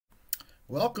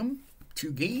Welcome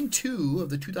to Game 2 of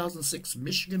the 2006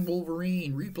 Michigan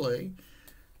Wolverine replay.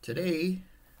 Today,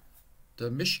 the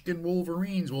Michigan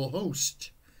Wolverines will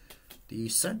host the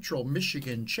Central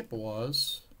Michigan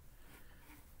Chippewas.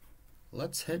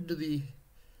 Let's head to the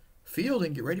field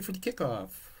and get ready for the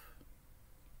kickoff.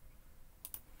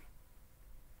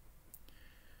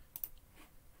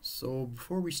 So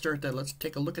before we start that, let's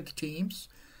take a look at the teams.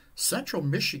 Central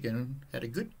Michigan had a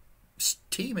good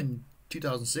team in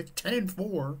 2006,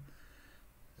 10-4.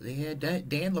 They had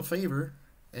Dan LeFevre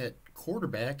at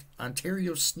quarterback.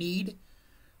 Ontario Sneed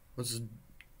was a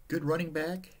good running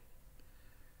back.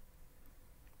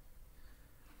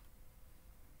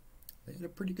 They had a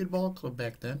pretty good ball club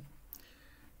back then.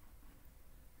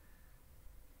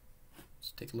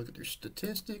 Let's take a look at their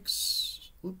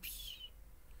statistics. Whoops.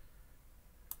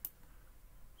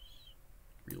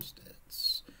 Real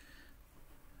stats.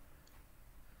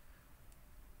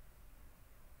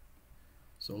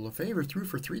 So LeFevre threw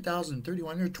for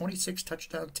 3,031 yards, 26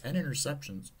 touchdowns, 10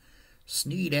 interceptions.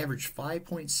 Sneed averaged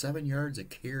 5.7 yards a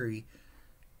carry.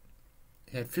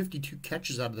 Had 52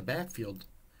 catches out of the backfield.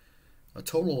 A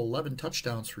total of 11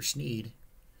 touchdowns for Sneed.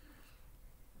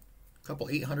 A couple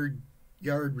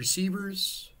 800-yard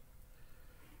receivers.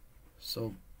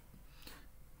 So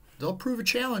they'll prove a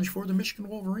challenge for the Michigan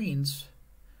Wolverines.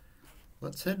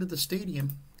 Let's head to the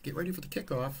stadium. Get ready for the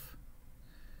kickoff.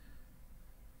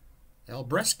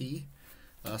 Albreski.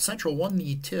 Central won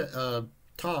the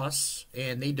toss,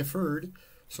 and they deferred,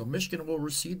 so Michigan will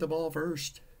receive the ball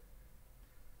first.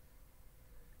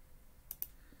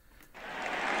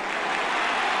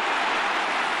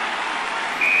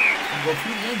 And go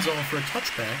through the end zone for a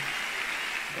touchback.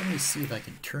 Let me see if I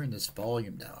can turn this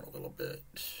volume down a little bit.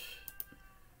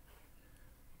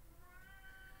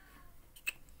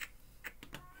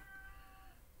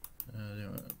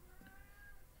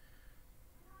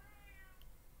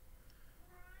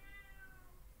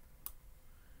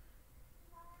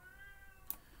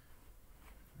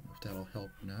 That'll help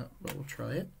not, but we'll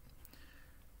try it.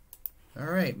 All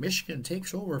right, Michigan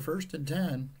takes over 1st and 10.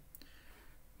 Going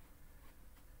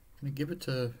to give it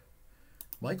to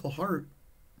Michael Hart.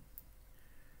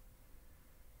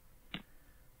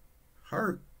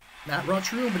 Hart, not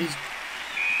rush room, but he's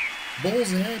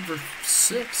bowls ahead for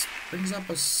 6. Brings up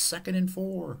a 2nd and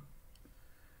 4.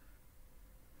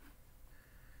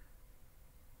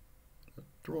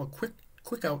 Throw a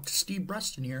quick out to Steve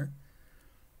Preston here.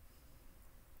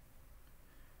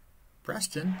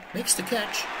 Preston makes the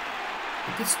catch.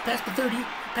 It gets past the 30,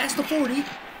 past the 40,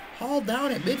 hauled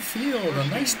down at midfield. A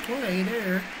nice play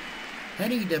there.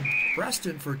 Heading to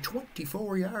Preston for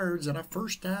 24 yards and a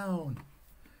 1st down.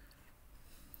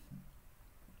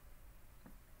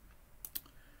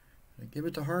 I give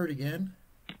it to Hart again.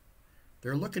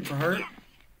 They're looking for Hart.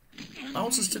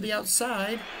 Bounces to the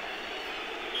outside.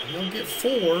 He'll get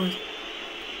 4.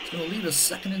 It's going to leave us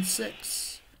 2nd and 6.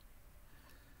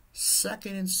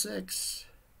 2nd and 6.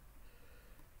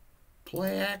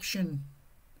 Play action.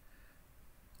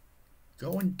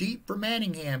 Going deep for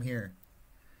Manningham here.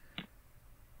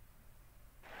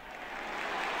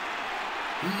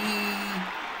 He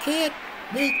can't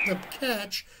make the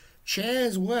catch.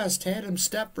 Chaz West had him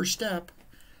step for step.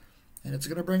 And it's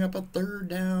going to bring up a 3rd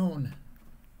down.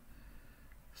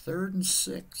 3rd and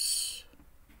 6.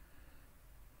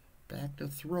 Back to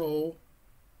throw.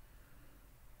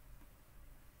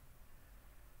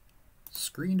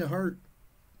 Screen to Hart.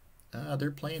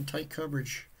 They're playing tight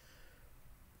coverage.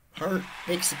 Hart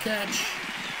makes the catch.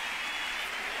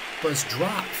 But it's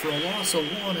dropped for a loss of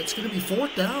 1. It's going to be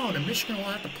 4th down, and Michigan will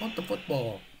have to punt the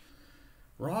football.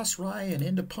 Ross Ryan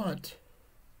into punt.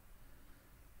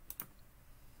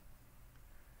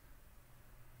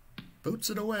 Boots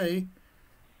it away.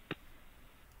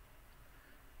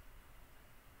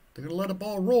 They're going to let the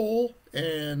ball roll,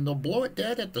 and they'll blow it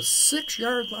dead at the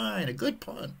 6-yard line. A good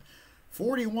punt.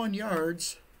 41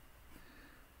 yards.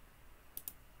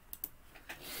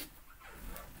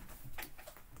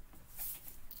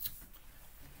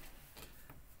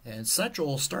 And Central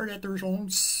will start at their own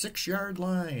 6-yard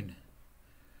line.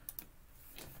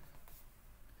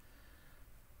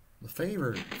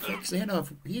 LeFevre fakes the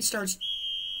handoff. He starts,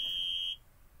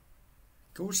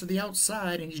 goes to the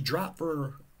outside, and he's dropped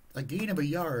for a gain of a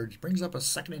yard. Brings up a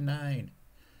 2nd and 9.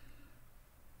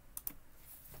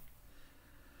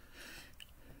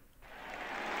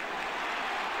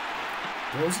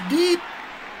 Goes deep.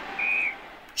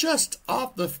 Just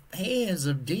off the hands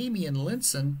of Damian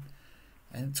Linson.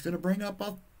 And it's going to bring up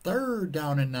a 3rd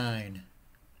down and 9.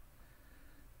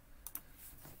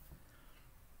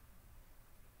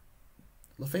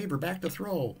 LeFevre back to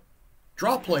throw.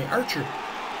 Draw play, Archer.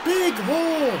 Big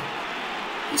hole.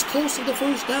 He's close to the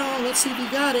first down. Let's see if he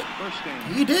got it.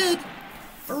 He did.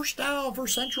 First down for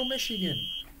Central Michigan.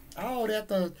 Out at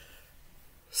the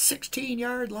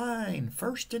 16-yard line.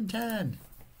 1st and 10.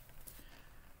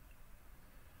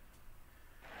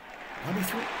 Number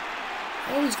 3.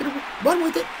 Oh, he's going to run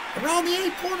with it around the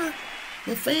 8 corner.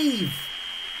 LeFevre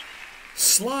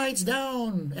slides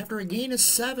down after a gain of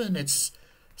 7. It's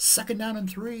 2nd down and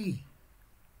 3.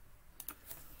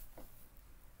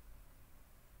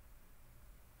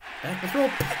 Back to throw.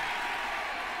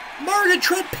 Morgan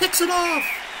Trent picks it off.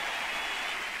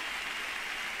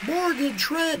 Morgan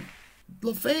Trent.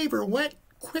 LeFevre went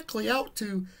quickly out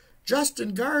to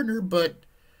Justin Gardner, but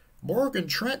Morgan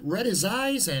Trent read his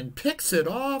eyes and picks it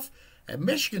off. And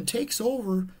Michigan takes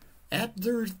over at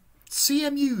their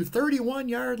CMU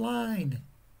 31-yard line.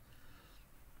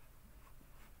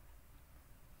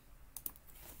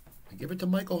 They give it to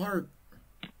Michael Hart.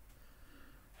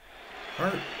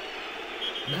 Hart,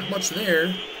 not much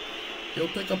there. He'll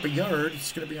pick up a yard.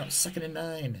 It's going to be on 2nd and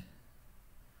 9.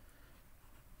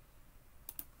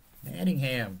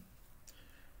 Manningham.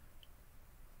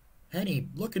 Henny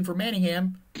looking for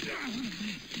Manningham.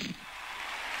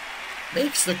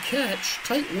 Makes the catch.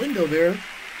 Tight window there.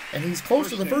 And he's close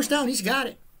to the first down. He's got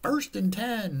it. 1st and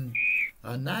 10.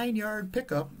 A 9-yard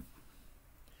pickup.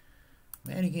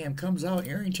 Manningham comes out.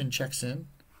 Arrington checks in.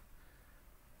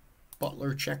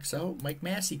 Butler checks out. Mike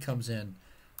Massey comes in.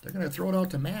 They're going to throw it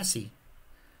out to Massey,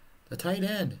 the tight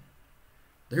end.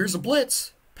 There's a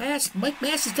blitz. Pass. Mike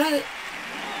Massey's got it.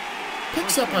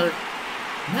 Picks up a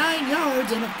 9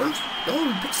 yards and a first.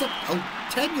 Oh, picks up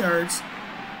 10 yards.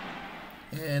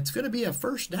 And it's going to be a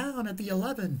first down at the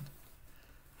 11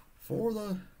 for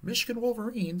the Michigan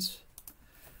Wolverines.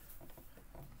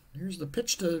 Here's the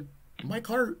pitch to Mike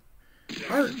Hart.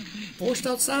 Hart forced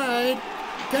outside.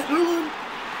 Got room.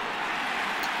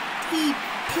 He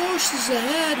pushes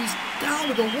ahead. He's down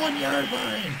to the 1-yard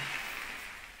line.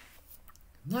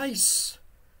 Nice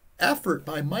effort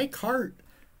by Mike Hart.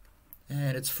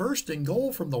 And it's 1st and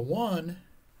goal from the 1.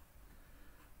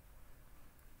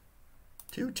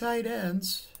 2 tight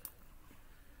ends.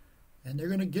 And they're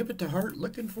going to give it to Hart,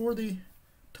 looking for the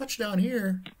touchdown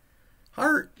here.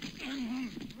 Hart.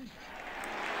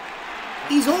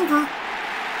 He's over.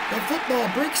 The football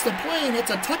breaks the play, and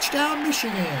it's a touchdown,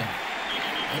 Michigan.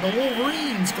 And the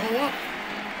Wolverines go up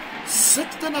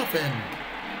 6-0.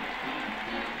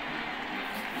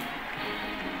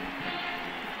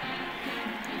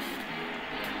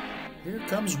 Here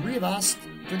comes Rivas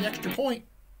for the extra point.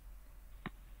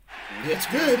 It's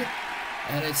good.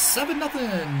 And it's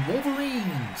 7-0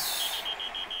 Wolverines.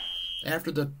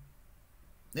 After the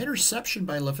interception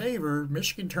by LeFevre,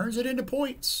 Michigan turns it into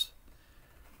points.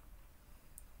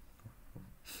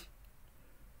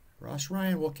 Ross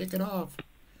Ryan will kick it off.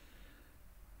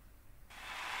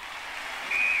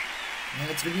 And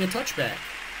it's going to be a touchback.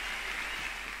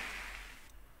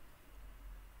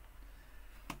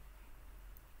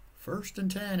 First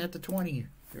and 10 at the 20.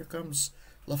 Here comes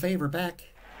LeFevre back.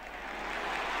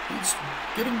 He's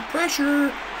getting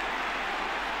pressure.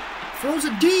 Throws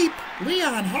it deep.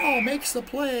 Leon Hall makes the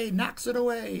play. Knocks it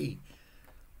away.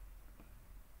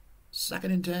 2nd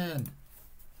and 10.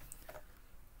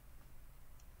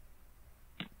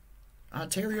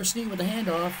 Ontario Sneed with the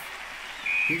handoff.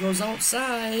 He goes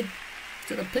outside.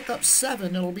 He's going to pick up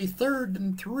 7. It'll be 3rd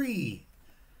and 3.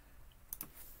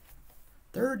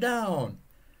 3rd down.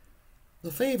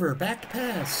 LeFevre back to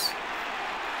pass.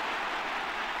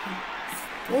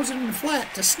 Throws it in the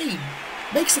flat to Sneed.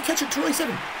 Makes the catch at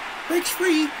 27. Breaks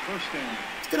free.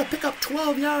 He's going to pick up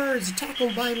 12 yards.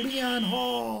 Tackled by Leon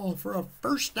Hall for a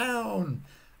first down.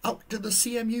 Out to the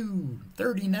CMU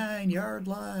 39-yard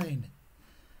line.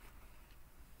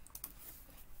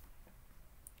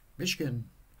 Michigan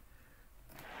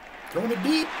throwing it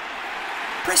deep.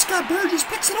 Prescott Burgess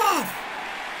picks it off.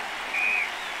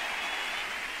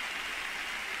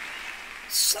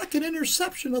 2nd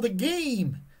interception of the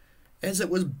game. As it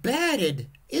was batted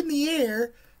in the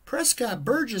air, Prescott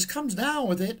Burgess comes down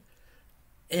with it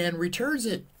and returns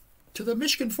it to the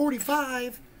Michigan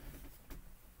 45.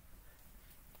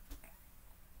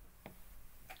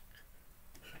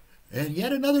 And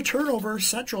yet another turnover.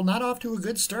 Central not off to a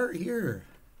good start here.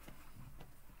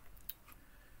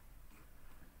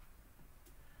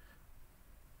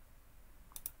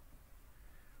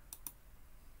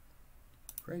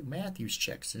 Craig Matthews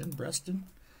checks in. Breston.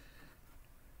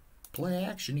 Play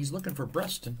action. He's looking for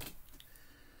Breston.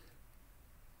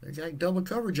 They got double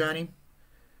coverage on him.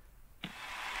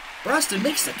 Breston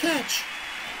makes the catch.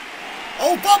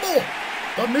 Oh, fumble!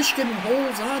 But Michigan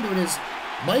holds on to it as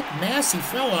Mike Massey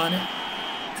fell on it.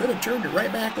 Could have turned it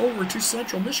right back over to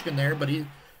Central Michigan there, but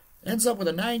Ends up with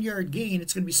a 9-yard gain.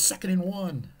 It's going to be 2nd and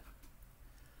 1.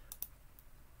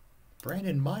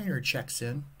 Brandon Miner checks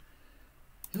in.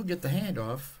 He'll get the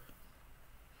handoff.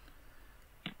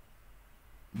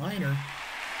 Miner.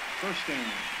 First down.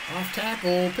 Off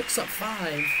tackle. Picks up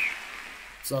 5.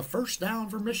 It's a first down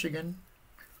for Michigan.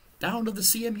 Down to the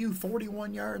CMU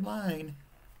 41-yard line.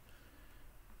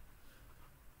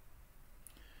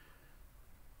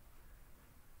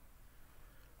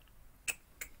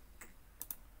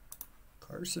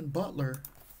 Carson Butler.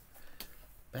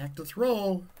 Back to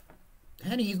throw.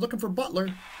 Henny's looking for Butler.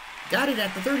 Got it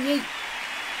at the 38.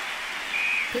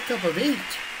 Pickup of 8.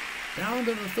 Down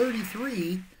to the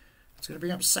 33. It's going to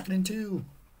bring up 2nd and 2.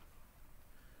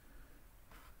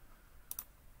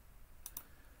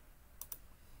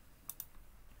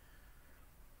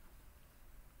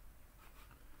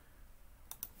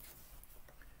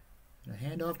 And a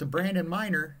handoff to Brandon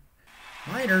Miner.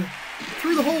 Miner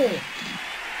through the hole.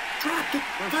 Dropped it.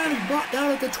 Finally brought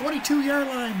down at the 22-yard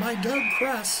line by Doug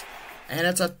Kress. And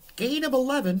it's a gain of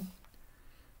 11.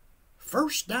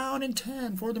 First down and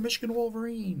 10 for the Michigan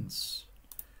Wolverines.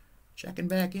 Checking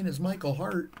back in is Michael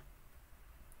Hart.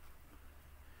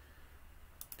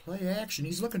 Play action.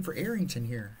 He's looking for Arrington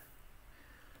here.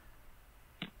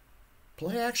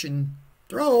 Play action.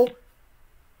 Throw.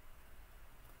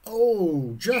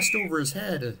 Oh, just over his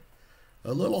head.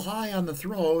 A little high on the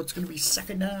throw. It's going to be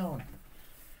 2nd down.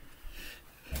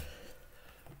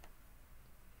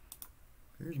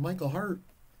 Here's Michael Hart.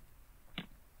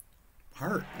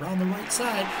 Hart around the right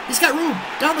side. He's got room.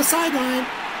 Down the sideline.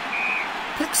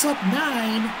 Picks up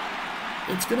 9.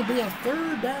 It's going to be a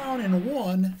 3rd down and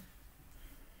 1.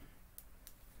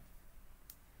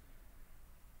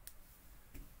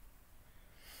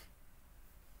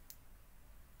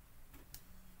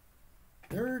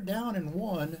 Third down and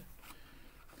 1.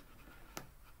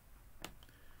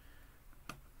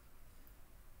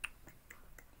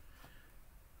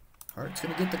 Hart's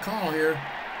going to get the call here.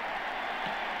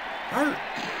 Hart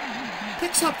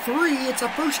picks up 3. It's a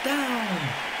first down.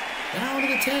 Down to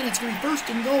the 10. It's going to be 1st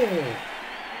and goal.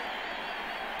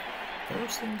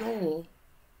 1st and goal.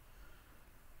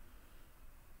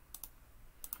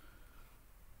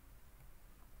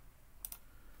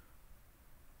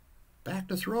 Back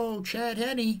to throw. Chad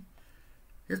Henne.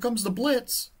 Here comes the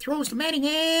blitz. Throws to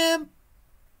Manningham.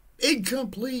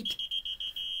 Incomplete.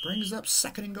 Brings up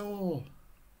 2nd and goal.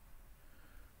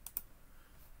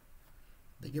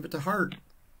 They give it to Hart.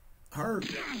 Hart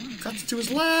cuts it to his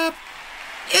left.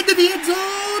 Into the end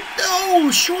zone.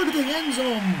 No, short of the end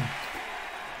zone.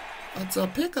 That's a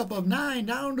pickup of 9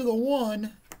 down to the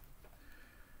 1.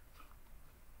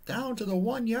 Down to the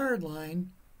 1-yard line.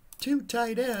 2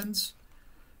 tight ends.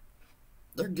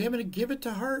 They're give it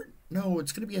to Hart. No,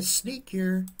 it's going to be a sneak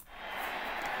here.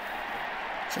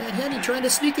 Chad Henne trying to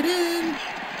sneak it in.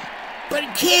 But he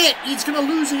can't. He's going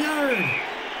to lose a yard.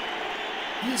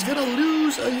 He's going to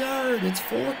lose a yard. It's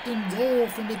 4th and goal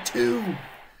from the 2.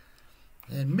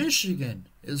 And Michigan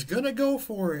is going to go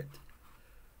for it.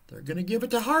 They're going to give it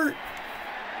to Hart.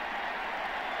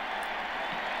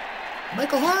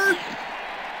 Michael Hart.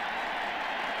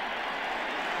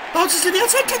 Bounces to the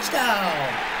outside.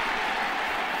 Touchdown.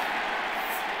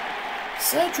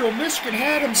 Central Michigan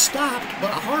had him stopped, but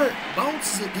Hart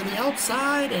bounces it to the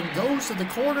outside and goes to the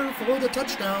corner for the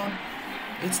touchdown.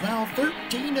 It's now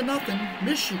 13-0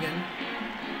 Michigan.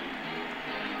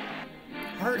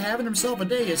 Hart having himself a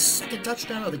day, his 2nd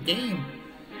touchdown of the game.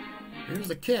 Here's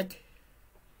the kick.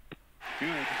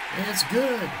 Good. It's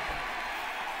good.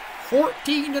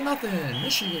 14-0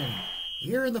 Michigan.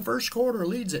 Here in the first quarter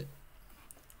leads it.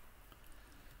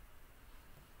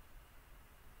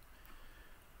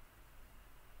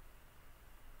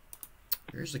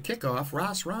 Here's the kickoff.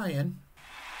 Ross Ryan.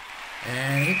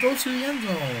 And it goes to the end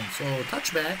zone. So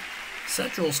touchback.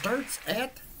 Central starts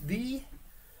at the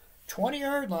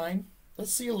 20-yard line.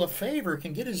 Let's see if Lefevre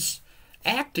can get his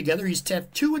act together. He's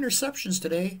had 2 interceptions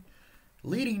today,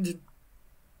 leading to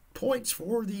points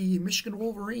for the Michigan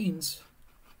Wolverines.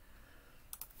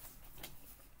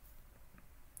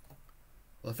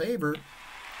 Lefevre,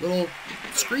 little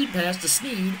screen pass to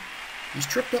Sneed. He's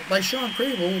tripped up by Sean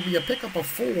Cravel. Will be a pickup of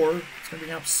 4. It's going to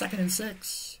bring up 2nd and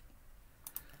 6.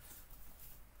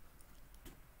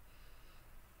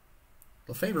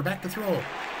 Lefevre back to throw.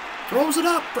 Throws it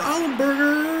up for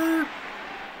Allenberger.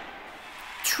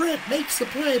 Trent makes the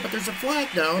play, but there's a flag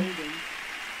down.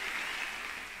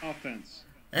 Offense.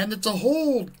 And it's a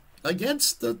hold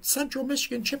against the Central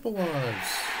Michigan Chippewas.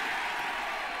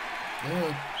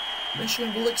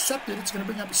 Michigan will accept it. It's going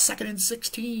to bring up 2nd and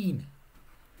 16.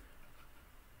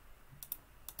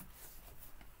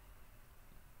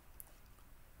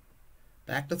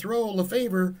 Back to throw,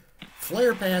 LeFevre.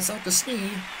 Flare pass out to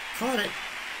Sneed. Caught it.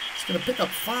 It's going to pick up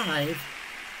 5.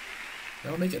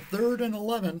 That'll make it 3rd and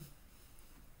 11.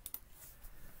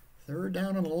 3rd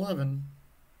down and 11.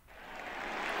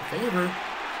 LeFevre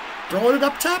throwing it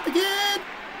up top again.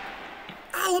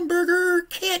 Allenberger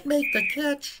can't make the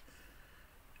catch.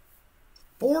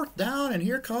 4th down, and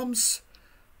here comes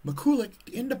McCulloch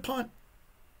into punt.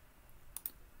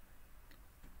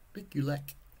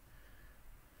 Bikulek.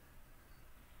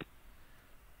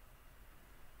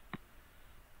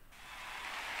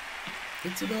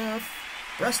 Gets it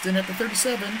off. Preston at the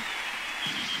 37.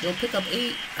 They'll pick up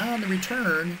 8 on the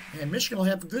return, and Michigan will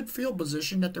have good field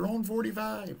position at their own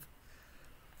 45.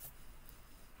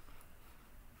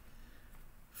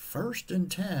 1st and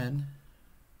 10.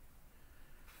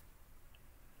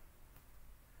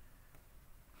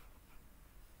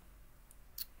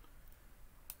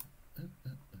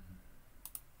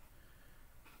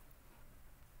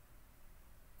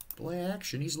 Play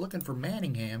action. He's looking for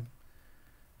Manningham.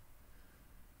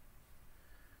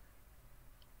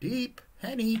 Deep.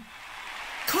 Henny.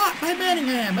 Caught by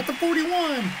Manningham at the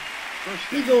 41.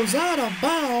 He goes out of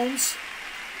bounds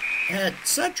at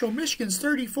Central Michigan's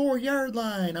 34-yard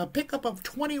line. A pickup of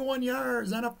 21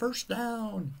 yards on a 1st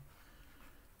down.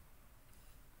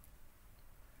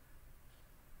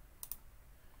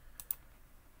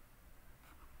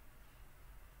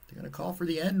 They're going to call for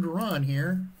the end run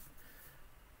here.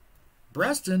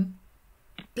 Preston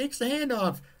takes the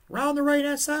handoff. Round the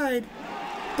right-hand side.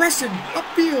 Preston,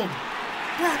 upfield.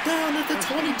 Brought down at the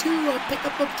 22. A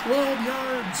pickup of 12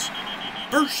 yards.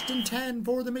 1st and 10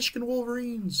 for the Michigan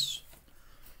Wolverines.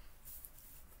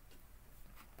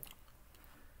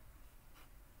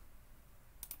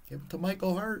 Give it to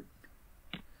Michael Hart.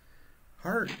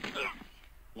 Hart.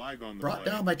 Flag on the Brought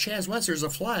play. down by Chaz West. There's a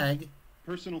flag.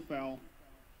 Personal foul.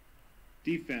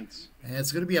 Defense. And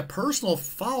it's going to be a personal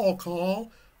foul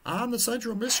call on the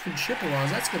Central Michigan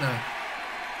Chippewas. That's going to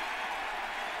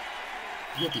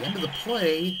be at the end of the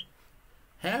play.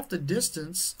 Half the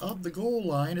distance of the goal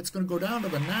line. It's going to go down to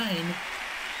the 9.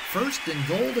 1st and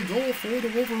goal to goal for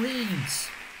the Wolverines.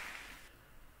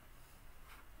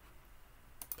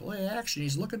 Play action.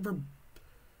 He's looking for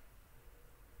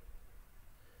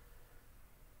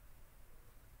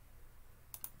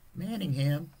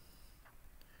Manningham.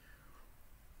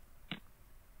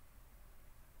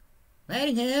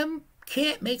 Manningham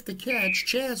can't make the catch.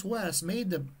 Chaz West made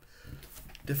the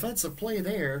defensive play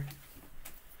there.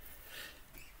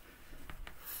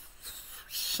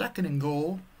 2nd and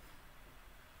goal.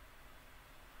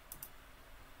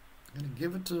 Gonna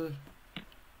give it to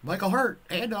Michael Hart.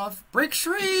 Handoff. Breaks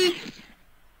free.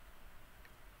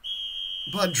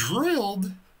 But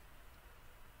drilled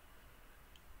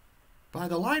by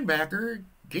the linebacker.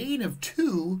 Gain of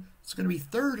 2. It's going to be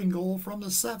 3rd and goal from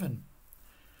the 7.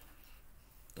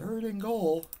 3rd and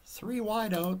goal. 3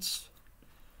 wideouts.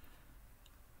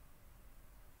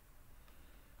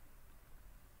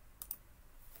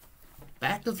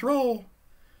 Back to throw.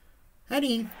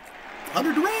 Henny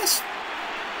under duress.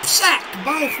 Sacked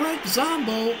by Frank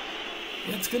Zombo.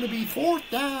 It's going to be 4th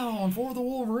down for the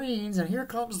Wolverines. And here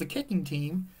comes the kicking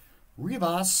team.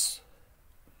 Rivas.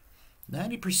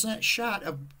 90% shot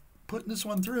of putting this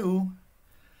one through.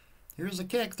 Here's the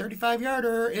kick.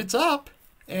 35-yarder. It's up.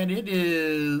 And it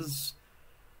is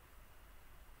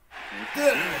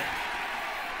good.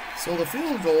 So the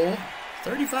field goal,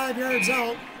 35 yards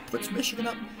out, puts Michigan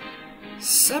up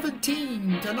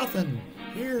 17-0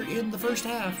 here in the 1st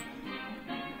half.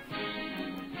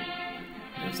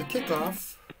 There's a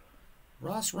kickoff.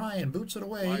 Ross Ryan boots it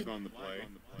away. Flag on the play.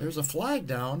 There's a flag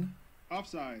down.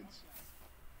 Offsides.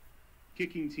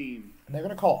 Kicking team. And they're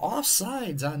going to call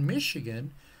offsides on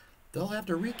Michigan. They'll have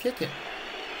to re-kick it.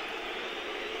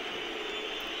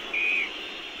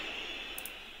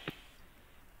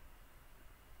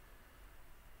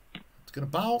 It's going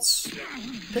to bounce.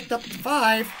 Picked up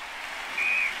 5.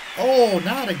 Oh,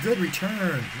 not a good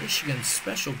return. Michigan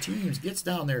special teams gets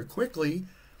down there quickly.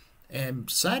 And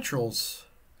Central's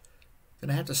going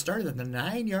to have to start at the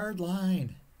 9-yard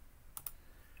line.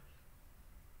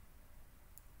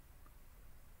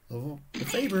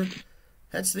 LeFevre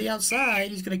heads to the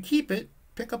outside. He's going to keep it.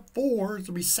 Pick up 4.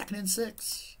 It'll be 2nd and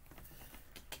 6.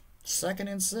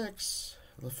 2nd and 6.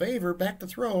 LeFevre back to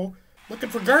throw. Looking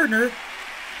for Gardner.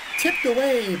 Tipped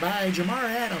away by Jamar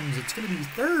Adams. It's going to be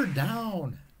 3rd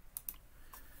down.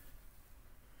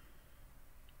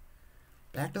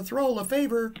 Back to throw.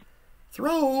 LeFevre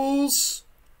throws.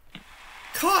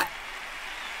 Caught.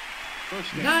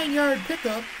 9-yard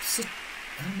pickup.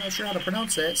 I'm not sure how to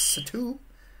pronounce that. Satu.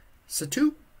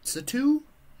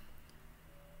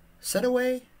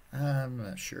 Setaway. I'm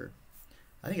not sure.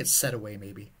 I think it's Setaway,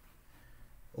 maybe.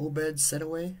 Obed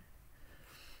Setaway.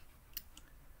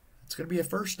 It's going to be a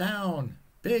first down.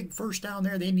 Big first down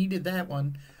there. They needed that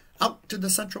one. Out to the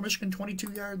Central Michigan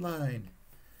 22-yard line.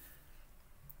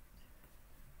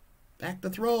 Back to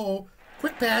throw.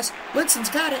 Quick pass. Linson's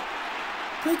got it.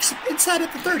 Breaks inside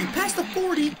at the 30. Past the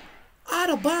 40. Out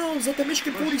of bounds at the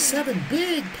Michigan 47.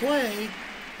 Big play.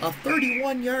 A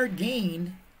 31-yard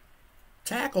gain.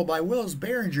 Tackle by Willis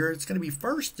Behringer. It's going to be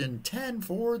 1st and 10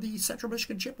 for the Central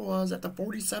Michigan Chippewas at the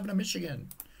 47 of Michigan.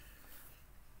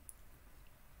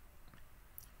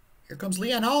 Here comes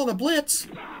Leon Hall in the blitz.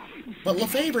 But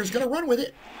Lefebvre is going to run with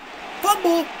it.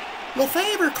 Fumble.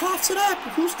 Lefebvre coughs it up.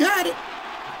 Who's got it?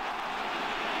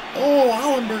 Oh,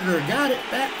 Hollenberger got it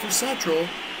back for Central.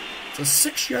 It's a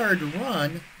 6-yard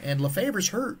run, and Lefebvre's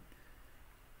hurt.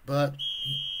 But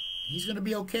he's going to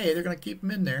be okay. They're going to keep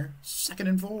him in there. 2nd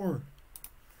and 4.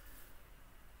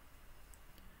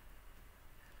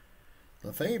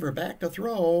 Lefebvre back to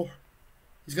throw.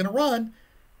 He's going to run.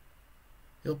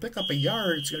 He'll pick up a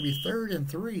yard. It's going to be 3rd and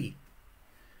 3.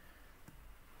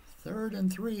 3rd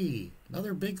and 3.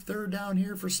 Another big third down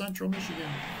here for Central Michigan.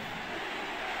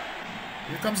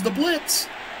 Here comes the blitz.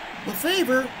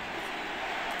 Lefebvre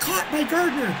caught by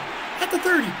Gardner at the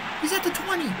 30. He's at the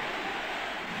 20.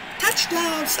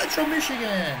 Touchdown, Central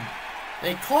Michigan.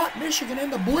 They caught Michigan in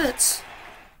the blitz.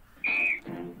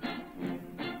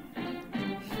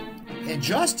 And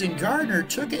Justin Gardner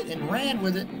took it and ran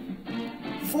with it.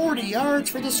 40 yards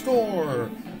for the score.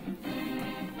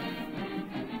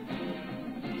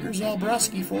 Here's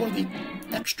Albreski for the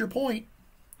extra point.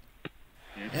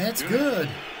 That's good.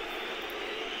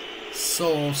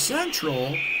 So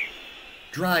Central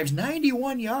drives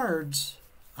 91 yards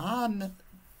on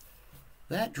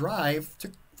that drive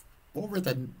to over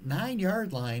the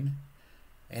 9-yard line,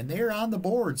 and they're on the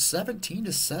board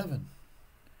 17-7.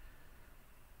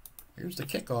 Here's the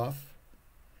kickoff.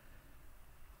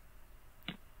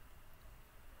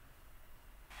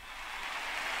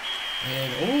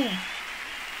 And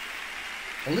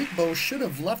Oligbo should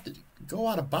have left it go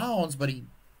out of bounds, but he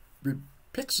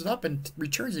picks it up and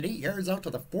returns it 8 yards out to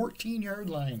the 14-yard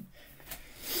line.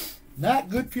 Not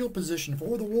good field position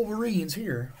for the Wolverines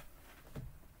here.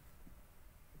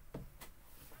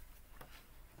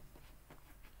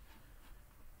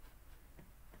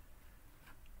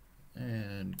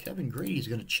 And Kevin Grady's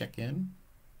going to check in.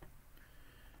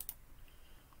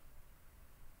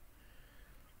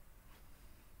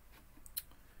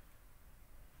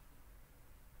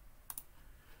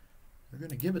 They're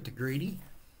going to give it to Grady.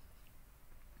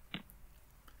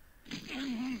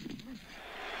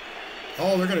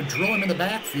 Oh, they're going to drill him in the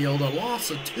backfield. A loss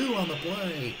of 2 on the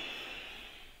play.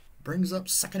 Brings up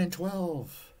 2nd and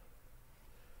 12.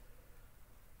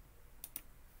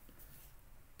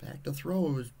 Back to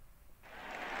throws.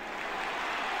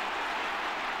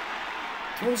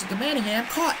 Throws it to Manningham.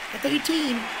 Caught at the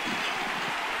 18.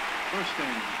 First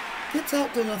down. Gets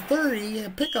out to the 30. A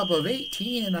pickup of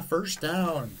 18 and a first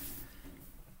down.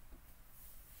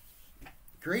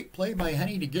 Great play by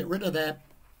Henny to get rid of that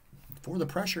before the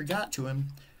pressure got to him.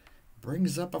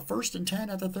 Brings up a 1st and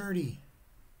 10 at the 30.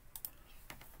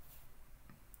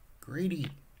 Grady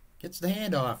gets the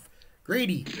handoff.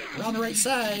 Grady around the right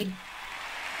side.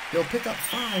 He'll pick up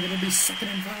 5. It'll be 2nd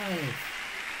and 5.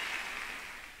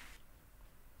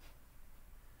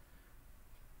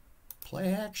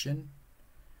 Play action.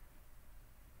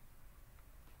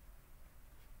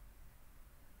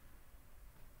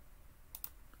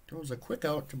 Throws a quick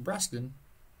out to Breston.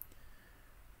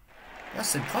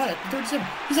 Breston caught it. 37.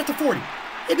 He's at the 40.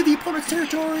 Into the opponent's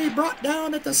territory. Brought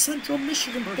down at the Central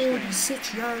Michigan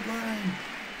 46-yard line.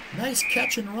 Nice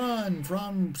catch and run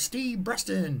from Steve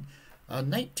Breston. A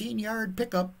 19-yard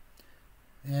pickup.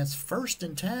 And it's 1st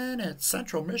and 10 at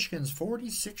Central Michigan's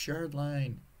 46-yard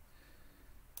line.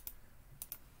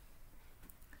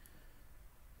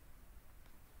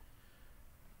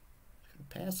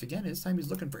 Pass again. This time he's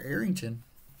looking for Arrington.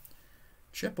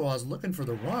 Chippewas looking for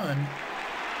the run.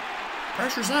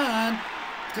 Pressure's on.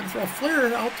 He's going to throw a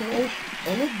flare out to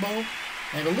Oligbo.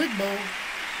 And Oligbo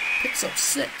picks up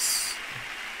 6.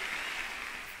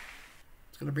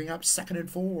 It's going to bring up 2nd and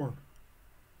 4.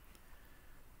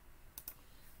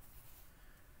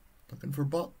 Looking for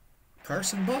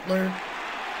Carson Butler.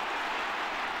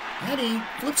 And he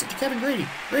flips it to Kevin Grady.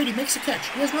 Grady makes a catch.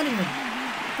 He has running room.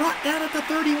 Brought down at the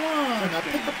 31. A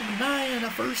pickup of 9 and a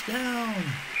first down.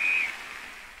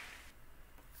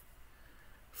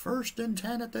 1st and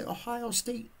 10 at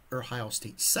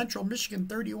the Central Michigan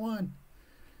 31.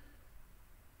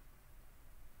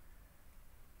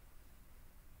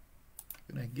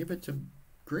 Gonna give it to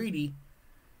Grady.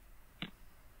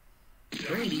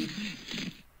 Grady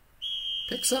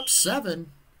picks up 7.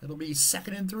 It'll be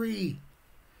 2nd and 3.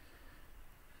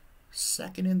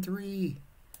 2nd and 3.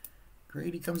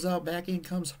 Grady comes out. Back in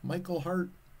comes Michael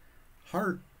Hart.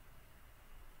 Hart.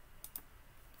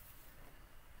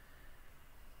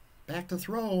 Back to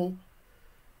throw.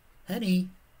 Henny.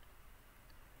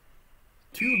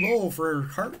 Too low for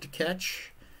Hart to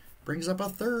catch. Brings up a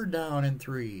 3rd down and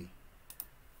 3.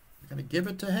 We're going to give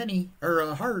it to Henny.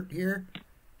 Or Hart here.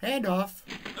 Handoff.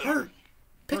 Hart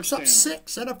picks up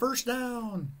 6 and a 1st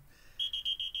down.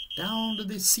 Down to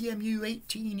the CMU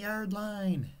 18-yard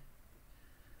line.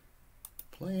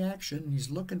 Play action.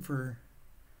 He's looking for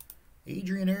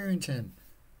Adrian Harrington.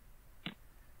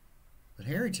 But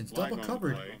Harrington's double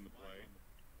covered.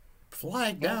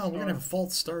 Flag down. We're going to have a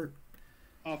false start.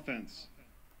 Offense.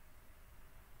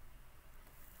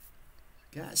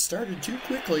 Got started too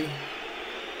quickly.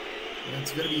 And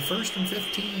it's going to be 1st and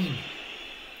 15.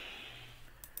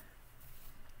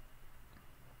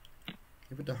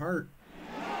 Give it to Hart.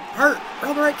 Hart,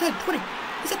 around the right side, 20.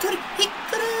 He's at 20. He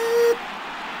got it!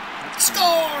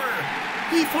 Score!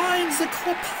 He finds the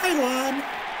pylon.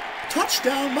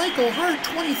 Touchdown, Michael Hart,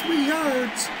 23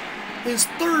 yards. His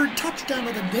 3rd touchdown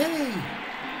of the day.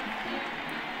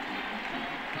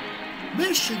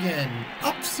 Michigan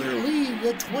ups their lead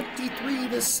at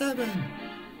 23-7.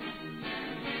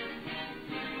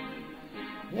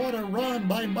 What a run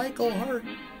by Michael Hart.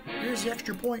 Here's the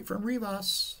extra point from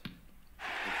Rivas.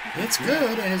 It's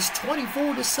good, and it's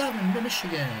 24-7 to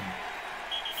Michigan.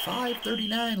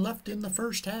 5:39 left in the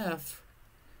first half.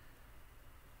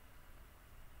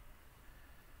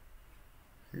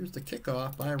 Here's the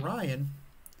kickoff by Ryan.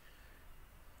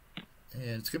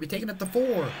 And it's going to be taken at the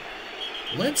 4.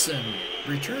 Linson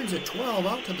returns at 12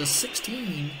 out to the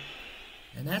 16.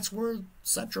 And that's where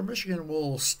Central Michigan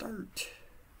will start.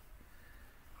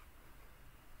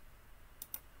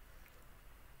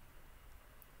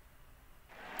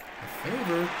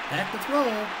 Favor, back to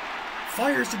throw.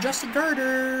 Fires to Justin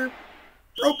Carter.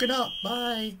 Broken up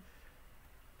by,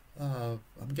 I'm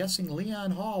guessing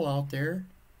Leon Hall out there.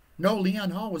 No,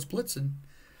 Leon Hall was blitzing.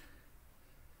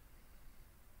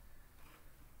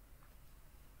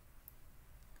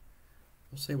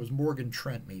 We'll say it was Morgan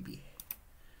Trent, maybe.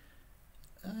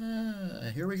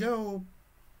 Here we go.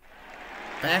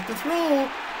 Back to throw.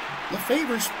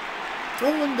 LeFavor's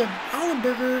throwing to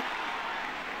Hollenberger.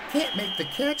 Can't make the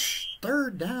catch.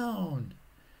 3rd down.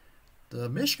 The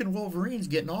Michigan Wolverines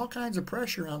getting all kinds of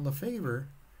pressure on LeFavor.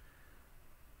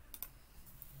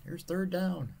 Here's 3rd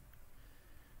down.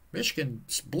 Michigan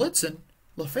blitzing.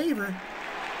 LeFavor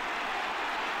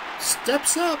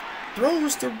steps up,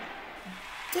 throws to...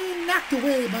 knocked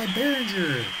away by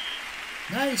Behringer.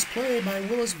 Nice play by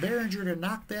Willis Behringer to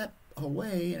knock that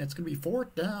away, and it's going to be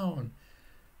 4th down.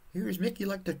 Here's Mickey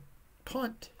like to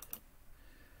punt.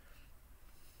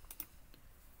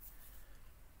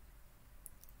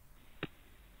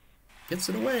 Gets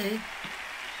it away.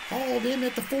 Hauled in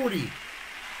at the 40.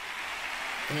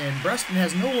 And Breston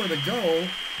has nowhere to go.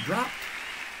 Dropped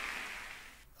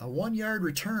a 1-yard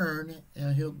return.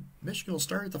 And Michigan will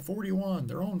start at the 41.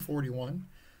 Their own 41.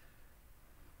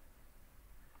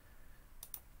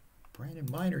 Brandon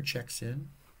Miner checks in.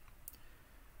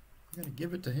 We're going to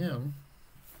give it to him.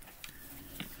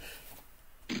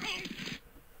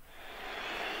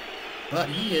 But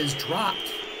he is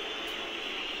dropped.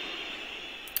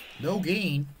 No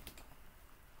gain.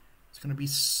 It's going to be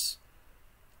 2nd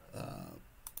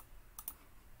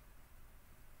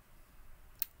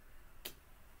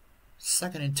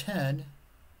and 10.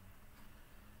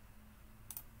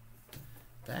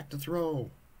 Back to throw.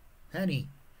 Henny.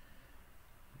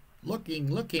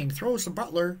 Looking. Throws to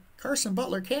Butler. Carson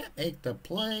Butler can't make the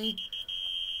play.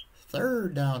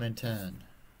 3rd down and 10.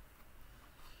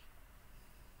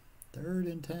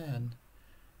 3rd and 10.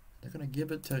 They're going to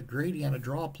give it to Grady on a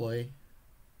draw play.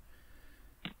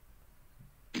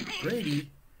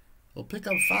 Grady will pick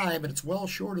up 5, but it's well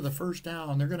short of the 1st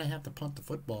down. They're going to have to punt the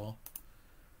football.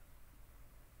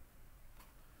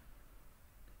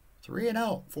 3 and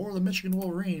out for the Michigan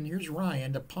Wolverines. Here's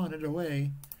Ryan to punt it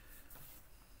away.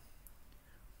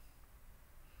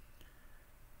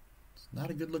 It's not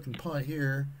a good looking punt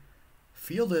here.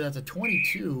 Fielded at the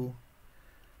 22.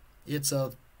 It's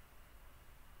a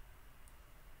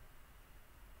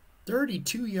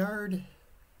 32-yard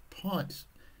punt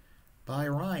by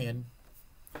Ryan.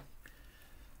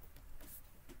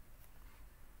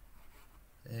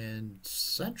 And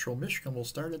Central Michigan will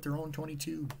start at their own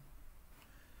 22.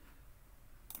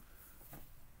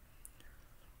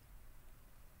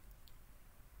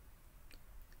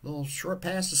 Little short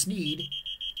pass to Sneed.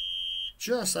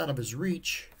 Just out of his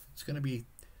reach. It's going to be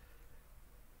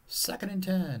 2nd and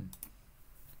 10.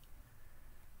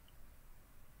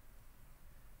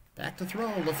 Back to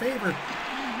throw. LeFevre.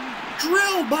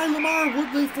 Drilled by Lamar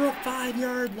Woodley for a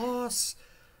 5-yard loss.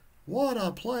 What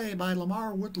a play by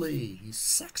Lamar Woodley. He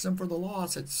sacks him for the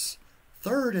loss. It's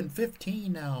 3rd and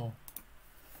 15 now.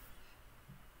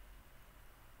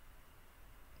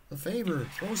 LeFevre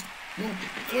throws a little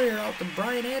flare out to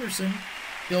Brian Anderson.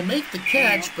 He'll make the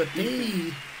catch, but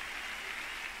he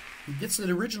gets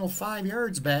the original 5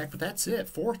 yards back, but that's it.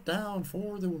 4th down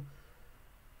for the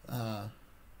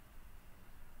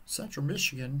Central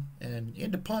Michigan, and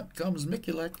into punt comes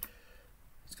Mikulek.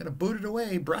 He's going to boot it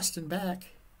away. Breston back.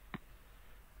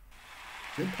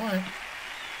 Good punt.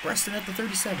 Breston at the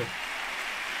 37.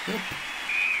 He'll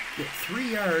get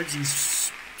 3 yards.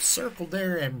 He's circled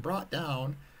there and brought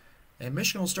down. And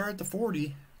Michigan will start at the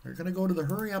 40. They're going to go to the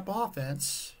hurry-up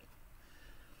offense.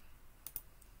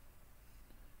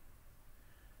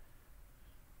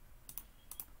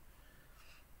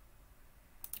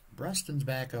 Breston's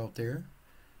back out there.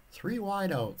 3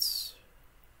 wideouts.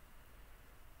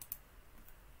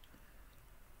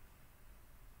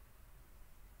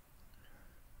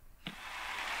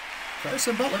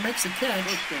 Carson Butler makes the catch.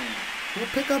 We'll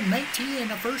pick up 19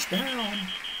 and a 1st down.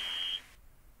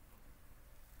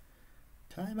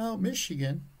 Timeout,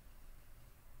 Michigan.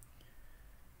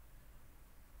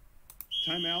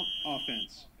 Timeout,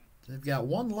 offense. They've got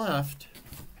 1 left.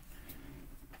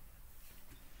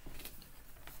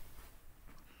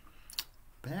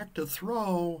 Back to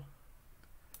throw.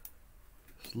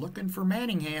 Looking for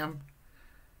Manningham.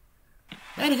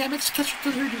 Manningham makes a catch at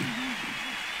the 30.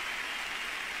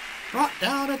 Brought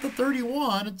down at the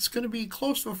 31. It's going to be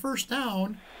close to a 1st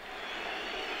down.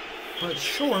 But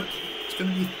short. It's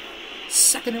going to be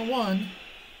 2nd and 1.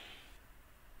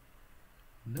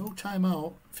 No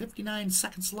timeout. 59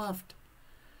 seconds left.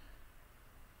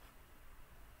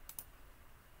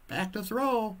 Back to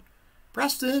throw.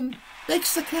 Preston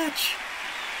makes the catch.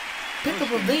 Pick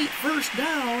up of 8, 1st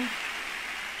down.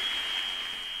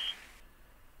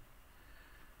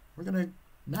 We're going to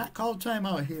not call a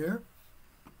timeout here.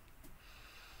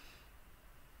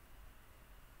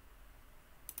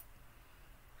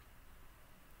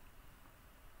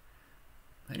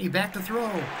 Henny back to throw.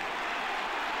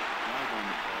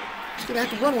 He's going to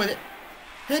have to run with it.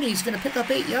 Henny's going to pick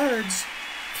up 8 yards.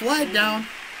 Flag down.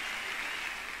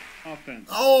 Offense.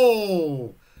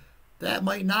 Oh! That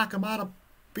might knock him out of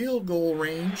field goal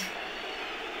range.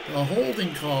 A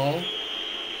holding call.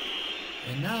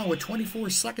 And now with 24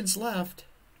 seconds left,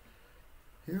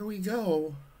 here we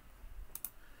go.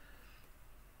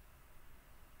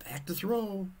 Back to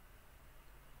throw.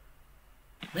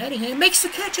 Manningham makes the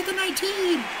catch at the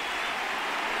 19.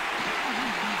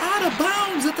 Out of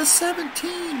bounds at the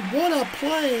 17. What a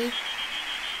play.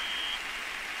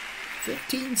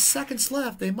 15 seconds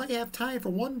left. They might have time for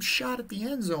 1 shot at the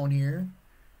end zone here.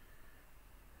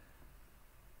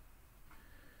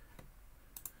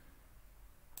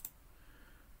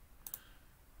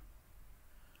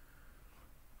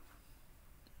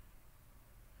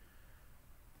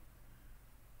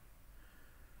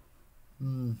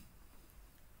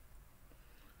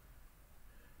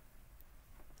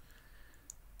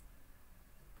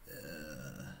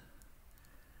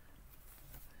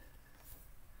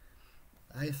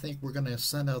 I think we're going to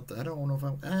send out the, I don't know if I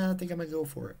think I'm going to go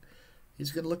for it.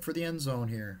 He's going to look for the end zone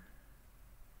here.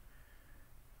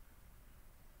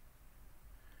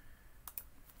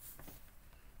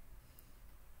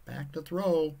 Back to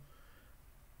throw.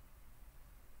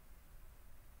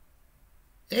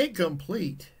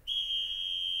 Incomplete.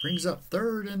 Brings up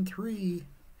 3rd and 3.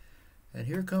 And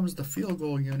here comes the field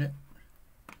goal unit.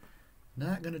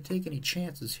 Not going to take any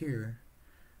chances here.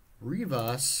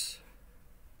 Rivas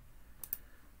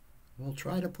will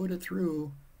try to put it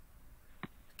through.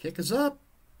 Kick is up.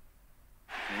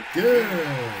 Good.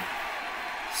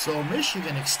 So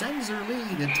Michigan extends their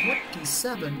lead at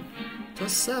 27-7.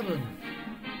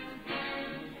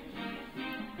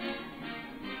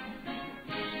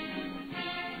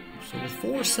 So with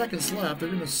 4 seconds left, they're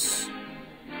going to...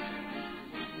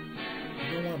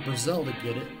 I don't want Brazil to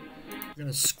get it. They're going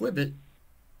to squib it.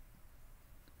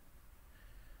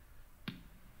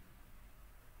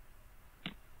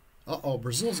 Uh-oh,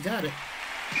 Brazil's got it.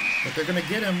 But they're going to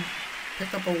get him,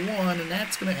 pick up a 1, and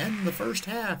that's going to end the first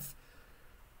half.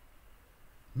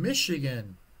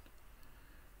 Michigan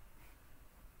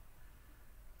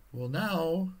will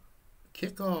now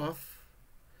kick off.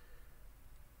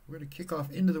 We're going to kick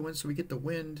off into the wind so we get the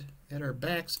wind at our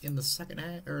backs in the second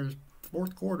half, or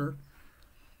 4th quarter.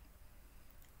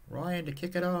 Ryan to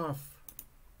kick it off.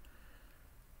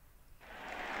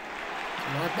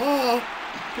 Live ball.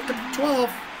 Pick up 12.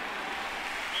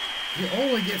 You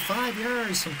only get 5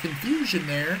 yards. Some confusion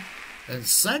there. And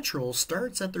Central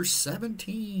starts at their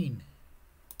 17.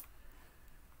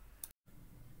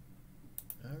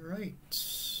 All right.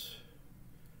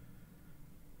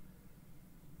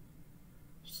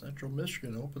 Central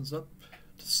Michigan opens up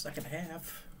the second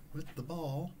half with the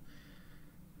ball.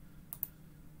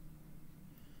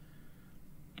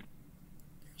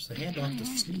 Here's the handoff to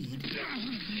Sneed.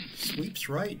 Sweeps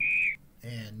right.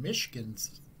 And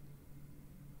Michigan's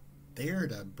there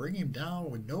to bring him down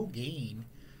with no gain.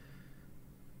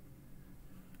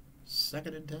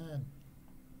 2nd and 10.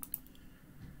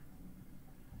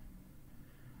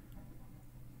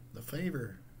 The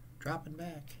favor dropping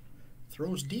back.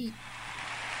 Throws deep.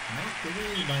 Knocked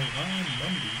away by Ron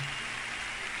Mundy.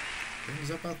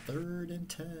 Brings up a 3rd and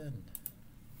 10.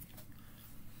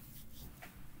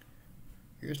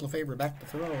 Here's Lefebvre back to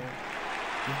throw.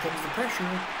 Here comes the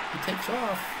pressure. He takes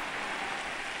off.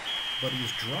 But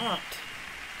he's dropped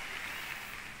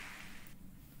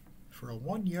for a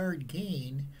 1-yard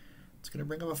gain. It's going to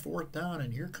bring up a 4th down,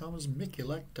 and here comes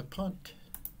Mikulek to punt.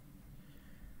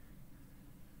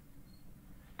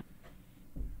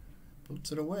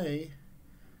 Boots it away.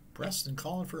 Preston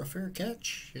calling for a fair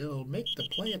catch. He'll make the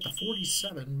play at the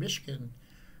 47. Michigan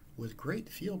with great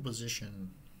field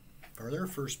position for their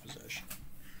first possession.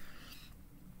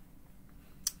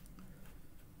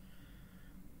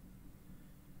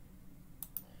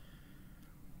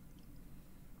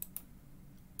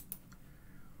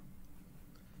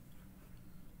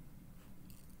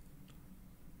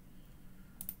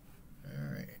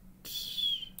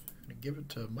 Give it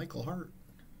to Michael Hart.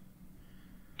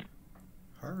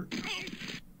 Hart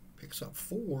picks up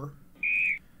 4,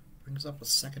 brings up a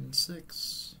 2nd and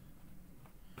 6.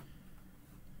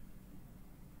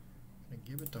 Gonna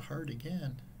give it to Hart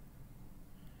again.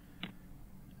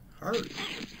 Hart.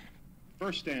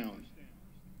 First down.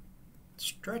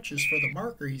 Stretches for the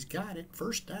marker. He's got it.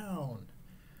 First down.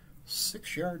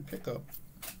 6-yard pickup.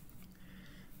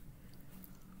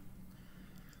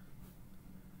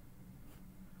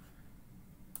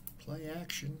 Play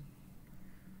action.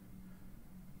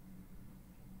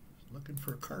 Looking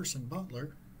for Carson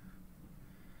Butler.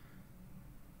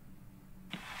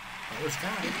 Butler's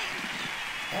got it.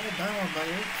 All down by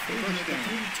it. First down.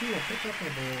 32, a pickup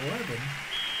of 11.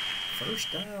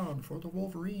 First down for the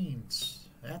Wolverines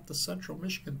at the Central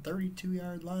Michigan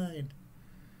 32-yard line.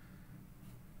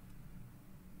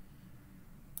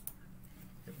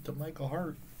 Give it to Michael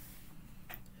Hart.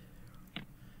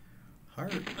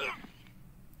 Hart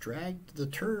dragged to the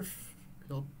turf.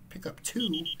 He'll pick up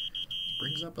 2.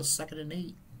 Brings up a 2nd and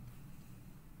 8.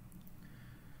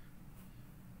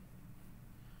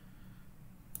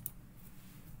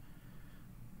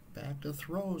 Back to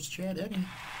throws. Chad Henne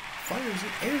fires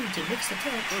it. Arrington makes the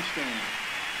catch. First down.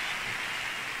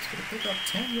 It's going to pick up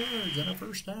 10 yards and a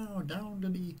first down. Down to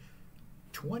the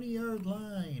 20-yard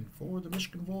line for the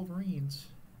Michigan Wolverines.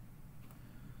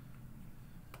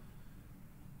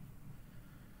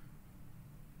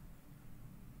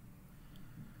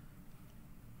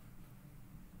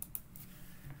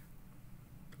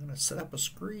 Going to set up a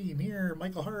screen here.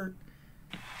 Michael Hart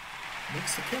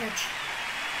makes the catch.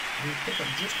 He pick up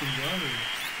just a yard.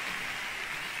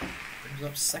 Brings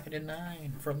up 2nd and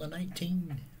 9 from the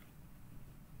 19.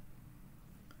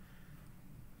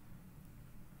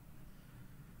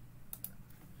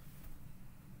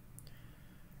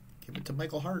 Give it to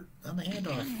Michael Hart on the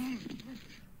handoff.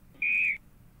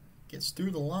 Gets through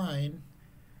the line.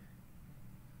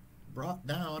 Brought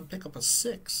down. Pick up a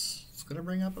 6. It's going to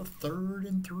bring up a 3rd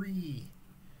and 3.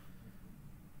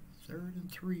 3rd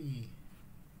and 3.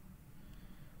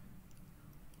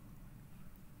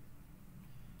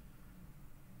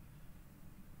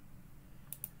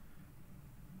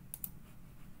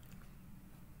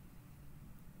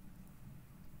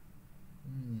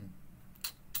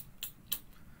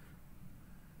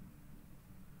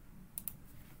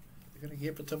 They're going to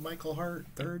give it to Michael Hart.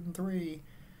 3rd and 3.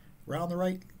 Round the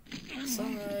right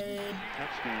side.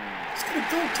 Touchdown. It's going to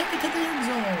go. Take it to the end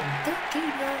zone.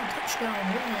 13-yard touchdown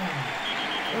run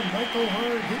for Michael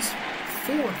Hart. His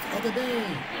 4th of the day.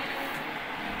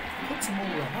 Puts him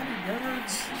over 100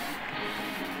 yards.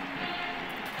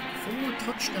 4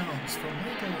 touchdowns for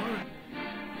Michael Hart.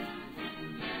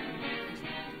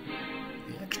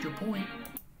 The extra point.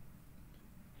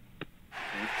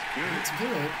 It's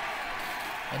good.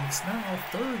 And it's now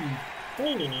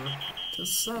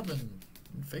 34-7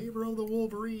 in favor of the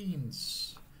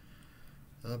Wolverines.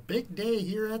 A big day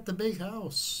here at the Big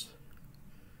House.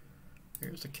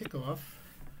 Here's the kickoff.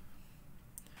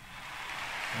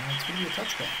 And it's going to be a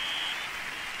touchback.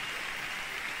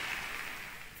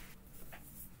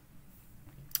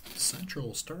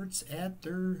 Central starts at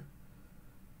their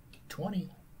 20.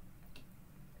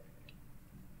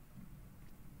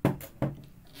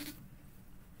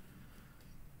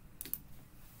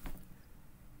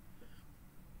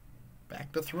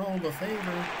 Back to throw,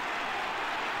 LeFevre.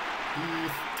 He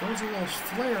throws a little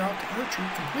flare out to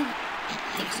Archer, complete.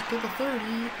 Takes it to the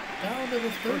 30, down to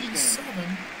the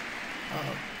 37.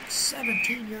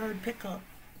 17-yard pickup.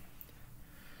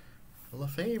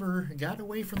 LeFevre got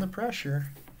away from the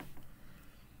pressure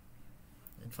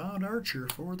and found Archer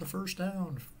for the first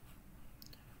down.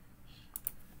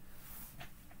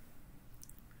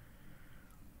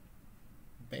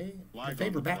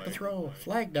 LeFevre back to throw,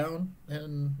 flag down,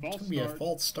 and it's going to be a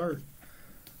false start.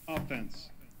 Offense.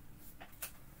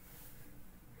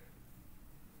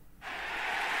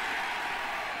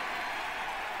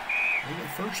 They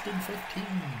get first and 15.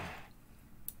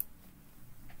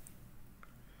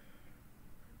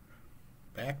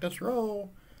 Back to throw.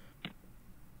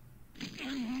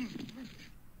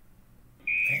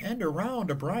 And around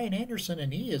to Brian Anderson,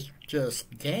 and he is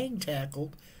just gang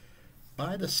tackled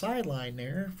by the sideline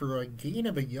there for a gain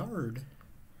of a yard.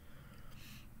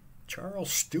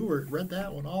 Charles Stewart read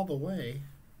that one all the way.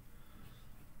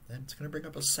 And it's going to bring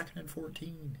up a 2nd and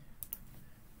 14.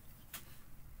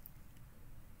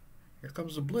 Here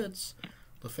comes the blitz.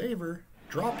 LeFevre,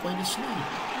 drop play to Sneed.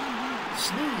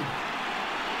 Sneed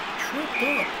tripped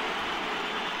up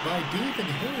by David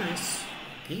Harris.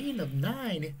 Gain of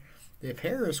 9. If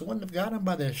Harris wouldn't have got him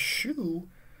by the shoe,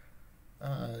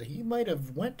 he might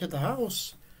have went to the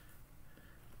house.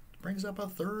 Brings up a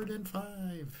 3rd and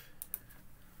 5.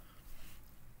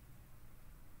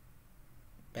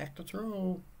 Back to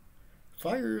throw.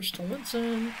 Fires to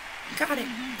Linson. Got it.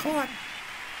 Caught.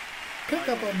 Pick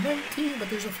up on 19, but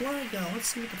there's a flag now. Let's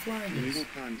see what the flag is. Illegal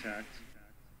contact.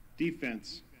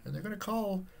 Defense. And they're going to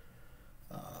call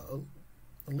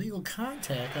illegal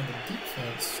contact on the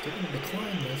defense. They're going to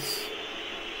decline this.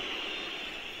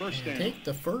 First down. Take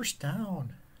the first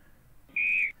down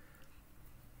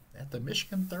at the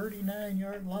Michigan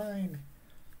 39-yard line.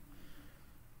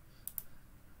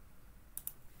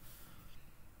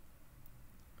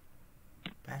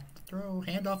 Back to throw.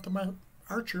 Handoff to my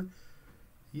Archer.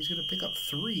 He's going to pick up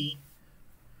 3.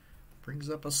 Brings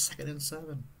up a 2nd and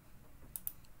 7.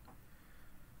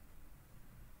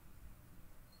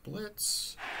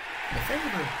 Blitz.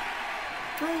 LeFevre.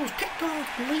 Throws. Picked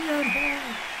off. Leon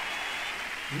Hall.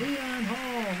 Leon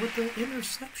Hall with the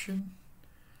interception.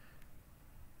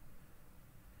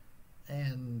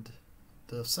 And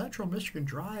the Central Michigan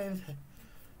drive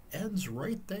ends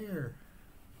right there.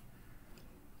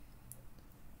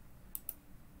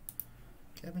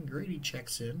 Kevin Grady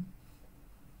checks in.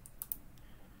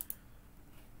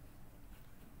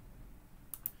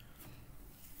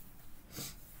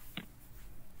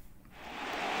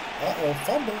 Uh-oh,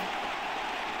 fumble.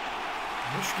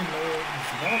 Michigan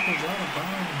Walker's out of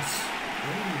bounds.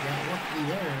 Grady got lucky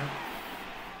there.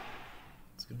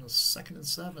 It's going to 2nd and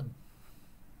 7.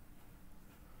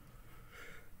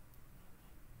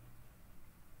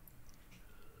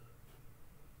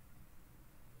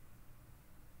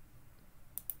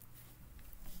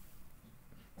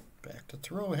 Back to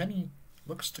throw. Henny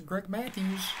looks to Greg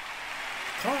Matthews.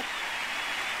 Caught.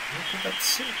 He'll pick up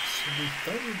 6. It'll be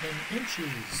 3rd and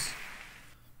inches.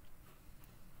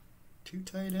 2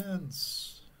 tight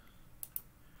ends.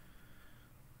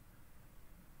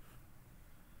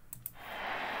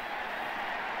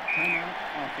 Timeout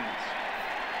offense.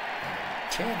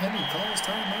 Chad Henny calls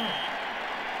timeout.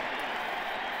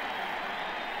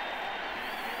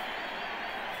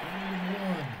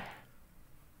 3-1.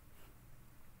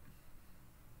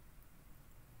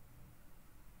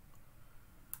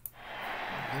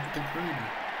 Give it to Grady.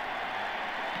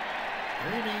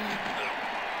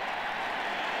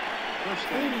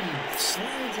 Grady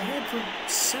slides ahead for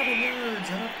 7 yards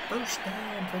and a first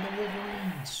down for the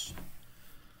Wolverines.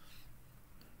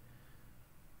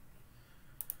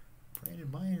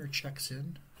 Brandon Miner checks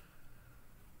in.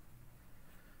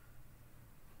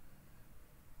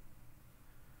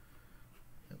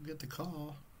 He'll get the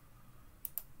call.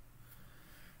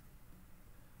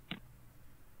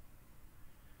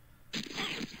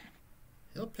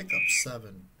 He'll pick up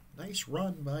 7. Nice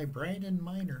run by Brandon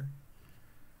Miner.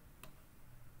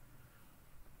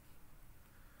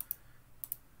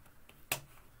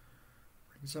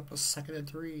 Brings up a 2nd and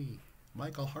 3.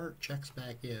 Michael Hart checks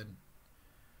back in.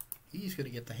 He's going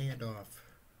to get the handoff.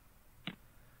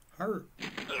 Hart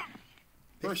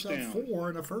picks up 4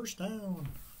 and a first down.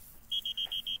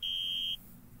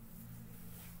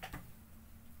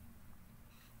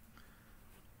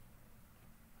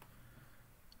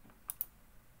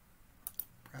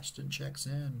 Preston checks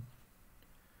in.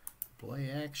 Play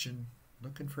action.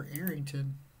 Looking for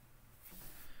Arrington.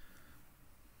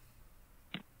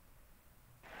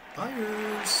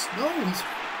 Fires. No, he's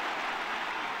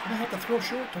gonna have to throw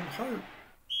short to Hart. And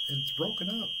it's broken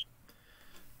up.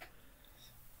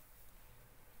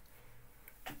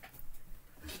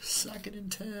 Second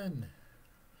and 10.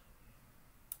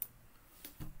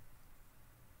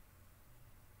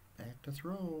 Back to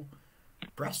throw.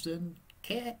 Preston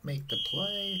can't make the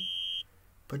play.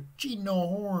 Pacino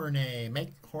Horne.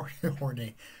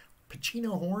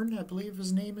 Pacino Horn, I believe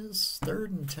his name is.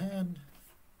 3rd and 10.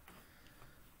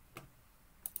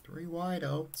 3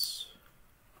 wideouts.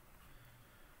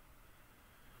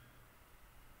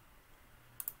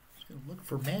 Just gonna look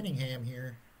for Manningham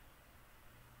here.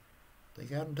 They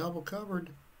got him double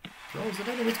covered. Throws it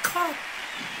in and it's caught.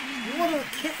 What a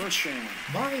catch First down.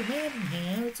 by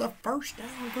Manningham. It's a first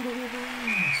down for the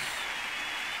Wolverines.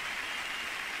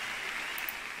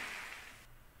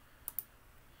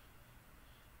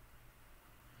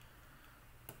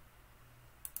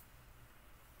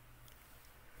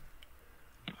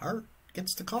 Hart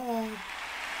gets the call. He'll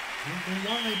go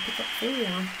wide, pick up 4.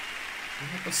 Bring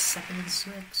up a 2nd and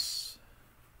 6.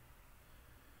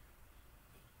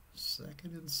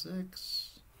 2nd and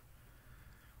 6.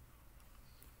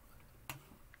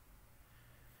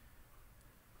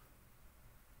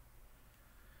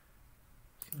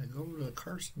 Gonna go to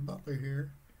Carson Butler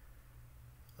here.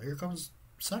 Here comes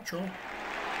Central.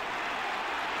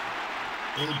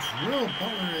 They drill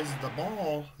Butler as the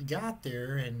ball got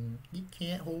there, and he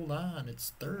can't hold on.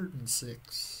 It's 3rd and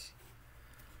 6.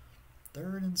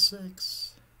 3rd and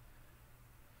 6.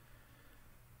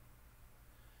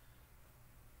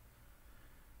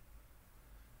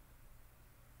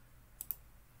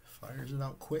 Fires it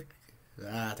out quick. They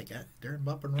got they're in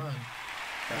bump and run.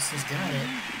 Preston's got it.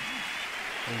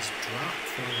 He's dropped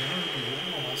for a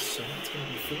yard loss, so that's going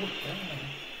to be 4th down.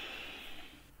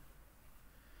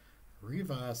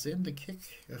 Rivas in to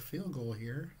kick a field goal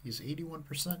here. He's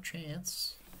 81%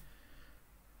 chance.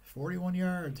 41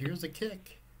 yards. Here's the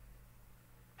kick.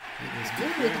 It is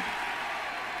good.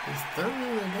 His 3rd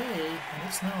of the day, and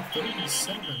it's now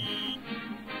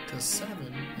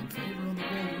 37-7 in favor of the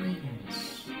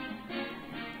Wolverines.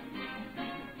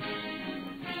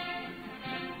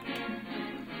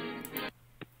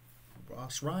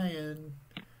 Ross Ryan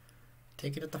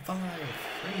taking it to 5.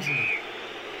 Frazier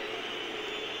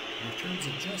returns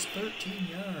it just 13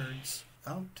 yards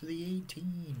out to the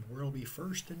 18, where it'll be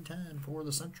 1st and 10 for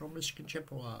the Central Michigan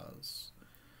Chippewas.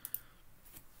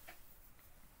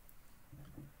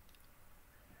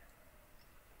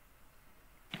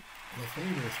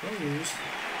 LeFevre throws.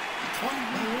 Caught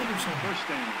by Anderson. First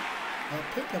down. A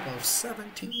pickup of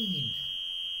 17.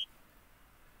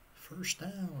 First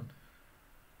down.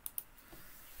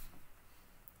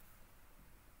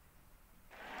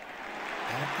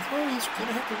 Back to throw. He's going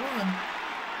to have to run.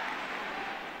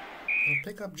 He'll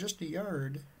pick up just a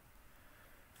yard.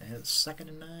 And it's 2nd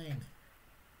and 9.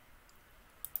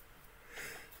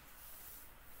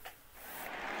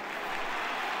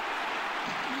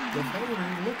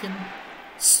 LeFevre looking.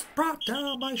 Brought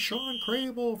down by Sean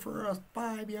Crable for a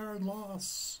 5-yard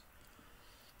loss.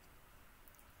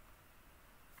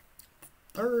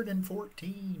 3rd and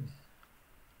 14.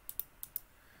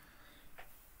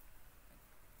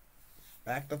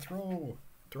 Back to throw.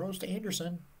 Throws to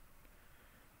Anderson.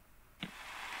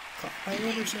 Caught by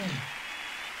Anderson.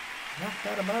 Knocked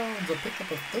out of bounds. A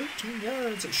pickup of 13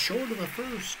 yards. It's short of the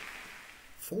first.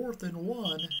 4th and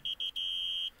 1.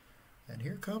 And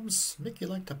here comes Mickey,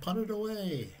 like to punt it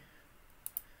away.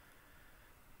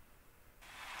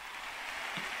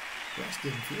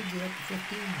 Preston fields it up to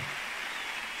 15.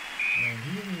 And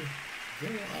he'll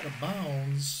go out of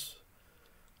bounds.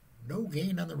 No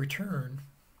gain on the return.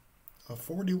 A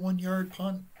 41-yard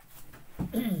punt.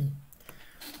 Gonna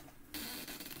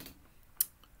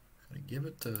give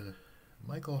it to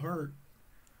Michael Hart.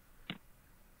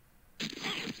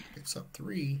 Picks up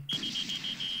 3.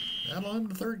 That'll end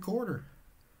the 3rd quarter.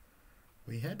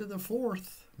 We head to the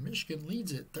 4th. Michigan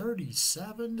leads it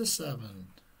 37-7.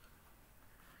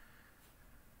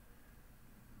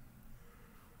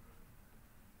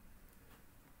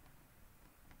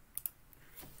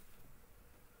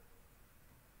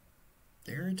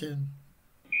 Darrington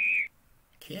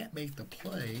can't make the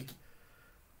play.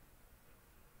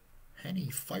 Henny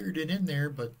fired it in there,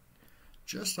 but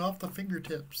just off the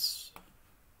fingertips.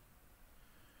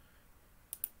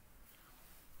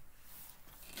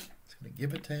 Going to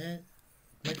give it to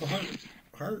Michael Hart.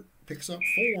 Hart picks up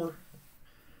 4.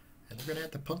 And they're going to have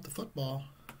to punt the football.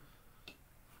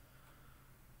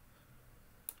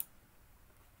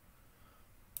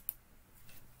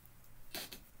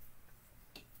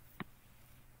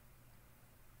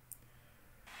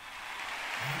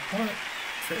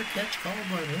 catch called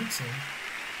by Linson.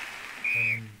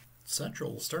 And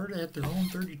Central started at their own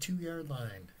 32-yard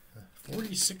line. A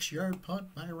 46-yard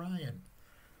punt by Ryan.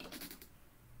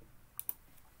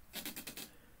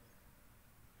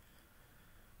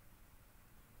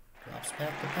 Drops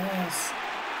back to pass.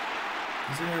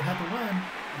 He's going to have to run.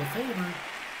 LeFevre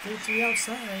goes to the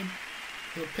outside.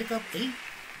 He'll pick up 8.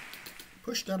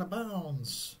 Pushed out of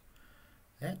bounds.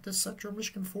 At the Central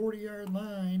Michigan 40-yard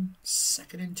line.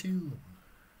 2nd and 2.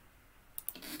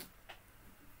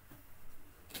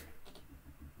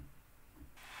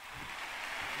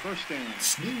 First down.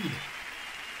 Sneed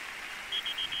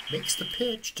makes the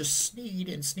pitch to Sneed,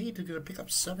 and Sneed is going to pick up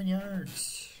 7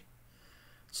 yards.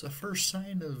 It's the first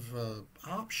sign of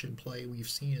option play we've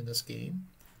seen in this game.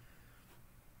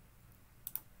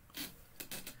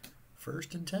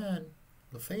 1st and 10.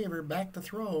 LeFevre back to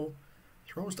throw.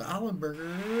 Throws to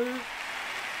Allenberger.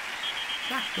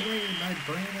 Knocked away by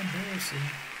Brandon Harrison.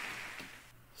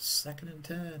 2nd and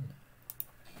 10.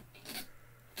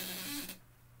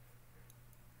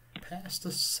 Pass to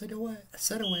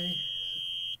Setaway.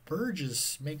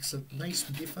 Burgess makes a nice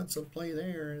defensive play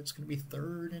there, and it's going to be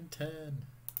 3rd and 10.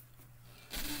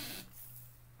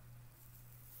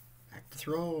 Back to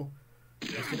throw.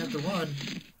 He's going to have to run.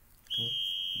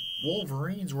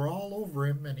 Wolverines were all over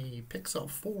him, and he picks up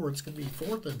 4. It's going to be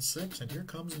 4th and 6, and here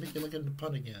comes Mickey looking to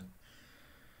punt again.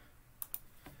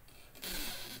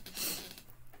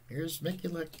 Here's Mickey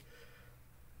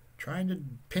trying to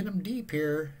pin him deep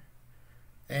here.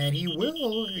 And he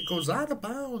will. It goes out of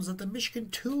bounds at the Michigan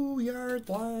 2-yard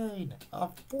line. A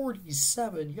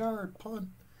 47-yard punt.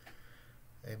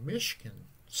 And Michigan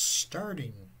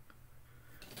starting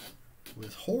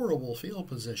with horrible field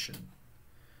position.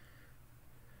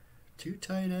 2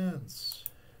 tight ends.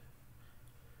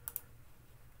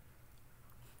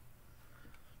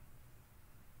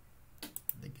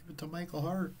 They give it to Michael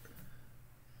Hart.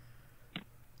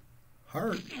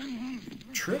 Hart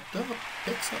tripped up,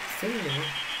 picks up 4.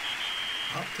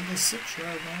 Up to the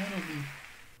 6-yard line. It'll be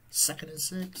 2nd and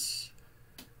 6.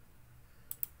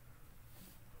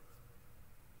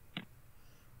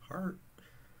 Hart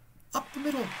up the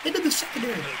middle, into the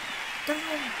secondary.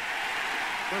 Down.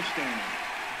 First down.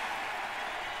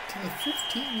 To the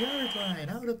 15-yard line.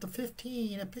 Out at the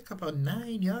 15. A pickup of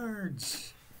 9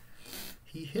 yards.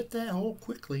 He hit that hole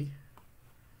quickly.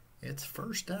 It's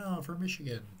 1st down for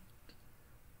Michigan.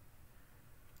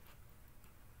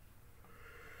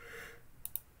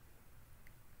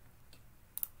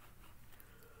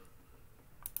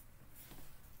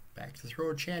 Back to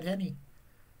throw Chad Henne.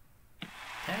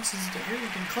 Passes to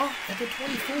Arrington, caught at the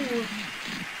 24.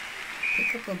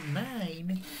 Pickup of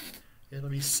 9. It'll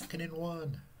be 2nd and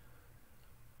 1.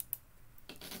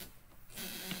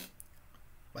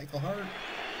 Michael Hart.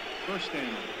 First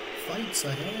down. Fights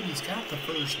ahead. He's got the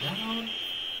 1st down.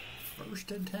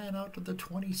 1st and 10 out to the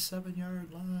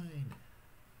 27-yard line.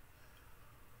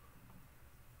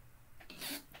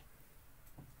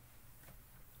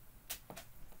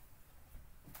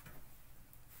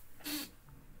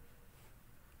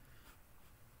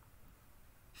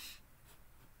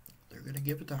 They're going to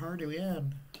give it to Hart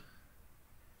again.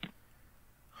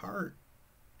 Hart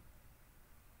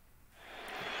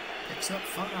picks up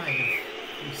 5.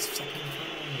 He's 2nd and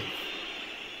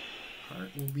 5. Hart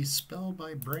will be spelled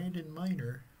by Brandon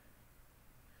Miner.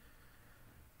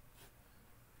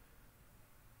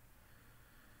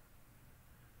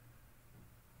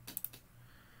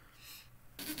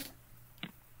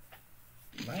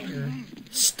 Miner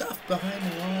stuffed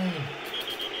behind the line.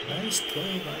 Nice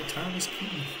play by Thomas Keith.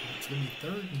 It's going to be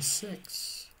 3rd and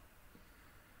 6.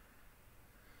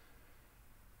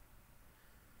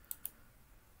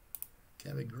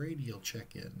 Kevin Grady will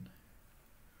check in.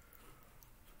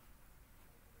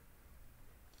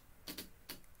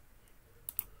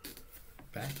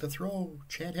 Back to throw.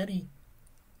 Chad Henne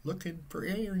looking for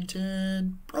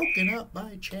Arrington. Broken up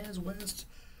by Chaz West.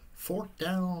 4th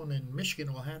down, and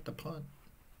Michigan will have to punt.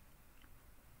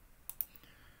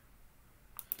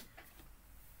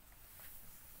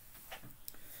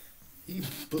 He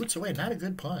boots away. Not a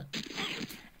good punt.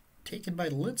 Taken by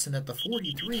Linson at the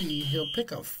 43. He'll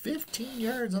pick up 15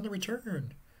 yards on the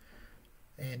return.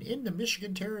 And into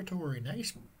Michigan territory.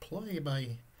 Nice play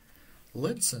by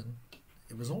Linson.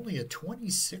 It was only a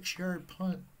 26-yard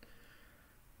punt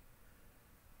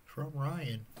from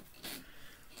Ryan.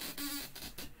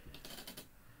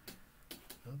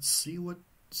 Let's see what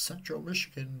Central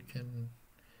Michigan can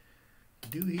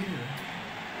do here.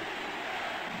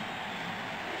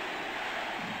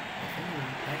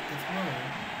 Back to throw.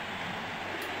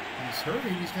 He's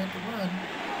hurried. He's got to run.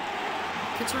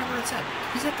 Gets around the right side.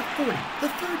 He's at the 40, the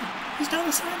 30. He's down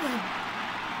the sideline.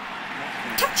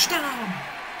 Touchdown!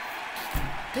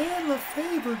 Dan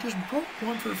LeFevre just broke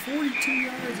one for 42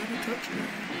 yards and a touchdown.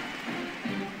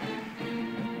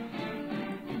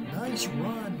 Nice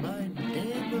run by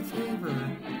Dan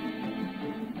LeFevre.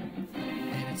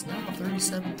 And it's now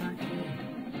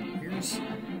 37-13. Here's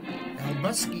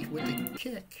Albuski with the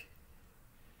kick.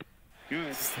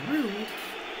 Good. Through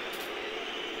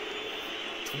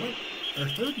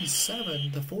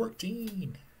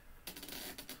 37-14.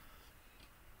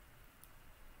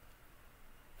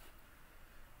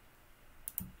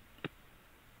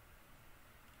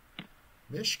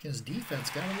 Michigan's defense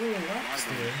got a little lax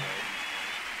there.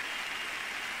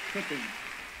 Clipping.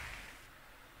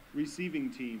 Receiving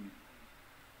team.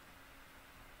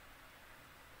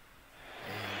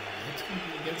 And that's going to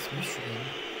be against Michigan.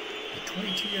 The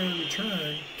 22-yard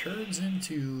return turns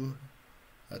into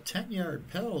a 10-yard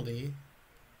penalty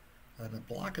and a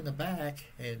block in the back,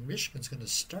 and Michigan's going to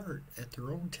start at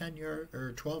their own 10-yard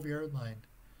or 12-yard line.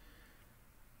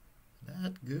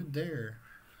 Not good there.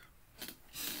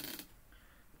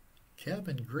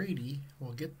 Kevin Grady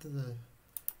will get to the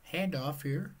handoff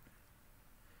here.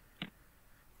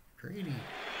 Grady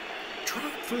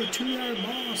dropped for a 2-yard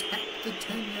loss at the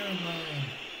 10-yard line.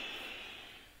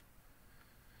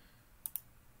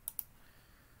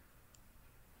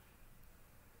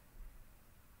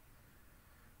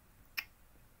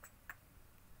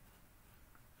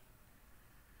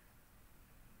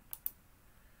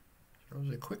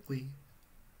 Throws it quickly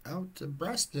out to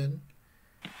Breaston.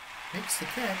 Makes the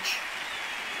catch.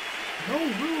 No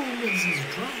room as he's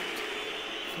dropped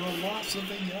for a loss of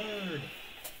a yard.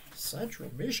 Central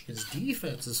Michigan's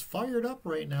defense is fired up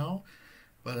right now,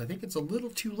 but I think it's a little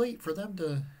too late for them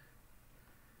to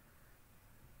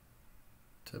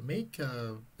make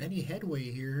any headway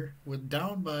here. With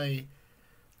down by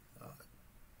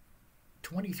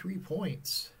 23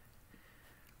 points.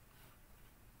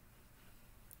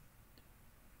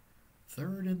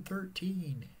 3rd and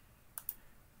 13.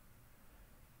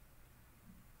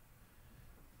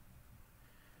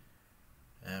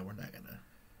 We're not going to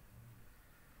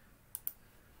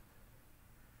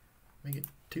make it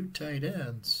 2 tight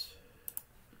ends.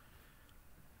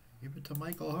 Give it to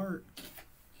Michael Hart.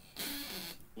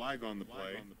 Flag on the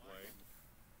play.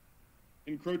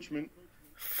 Encroachment.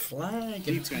 Flag,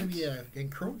 and it's going to be an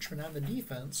encroachment on the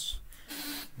defense.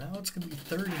 Now it's going to be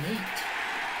 3rd and 8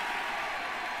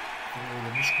 for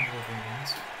the Michigan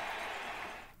Wolverines.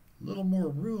 A little more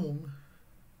room.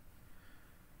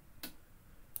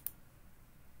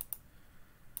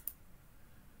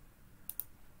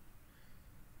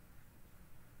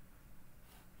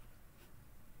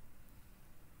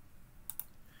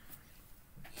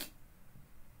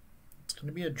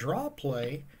 Going to be a draw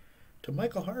play to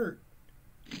Michael Hart.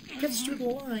 Gets through the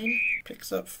line,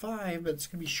 picks up 5, but it's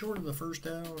going to be short of the first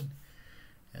down.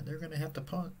 And they're going to have to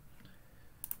punt.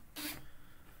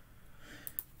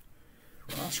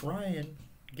 Ross Ryan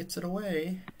gets it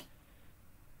away.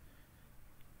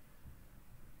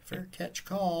 Fair catch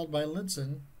called by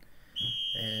Linson.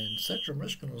 And Central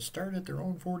Michigan will start at their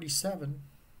own 47.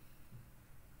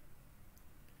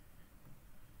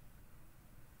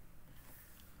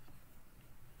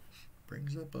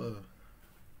 Brings up a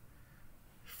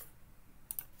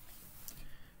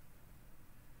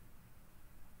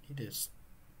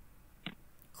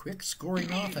quick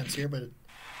scoring offense here, but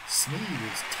Sneed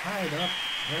is tied up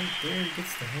right there.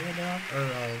 Gets the handout or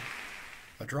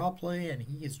a draw play, and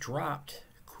he is dropped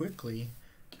quickly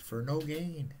for no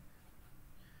gain.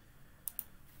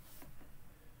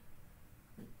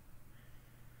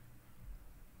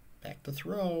 Back to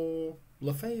throw.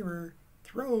 LeFevre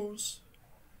throws.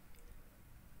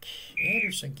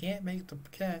 Anderson can't make the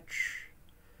catch.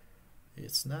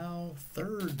 It's now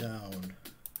 3rd down.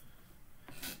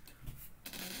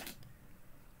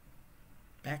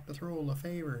 Back to throw,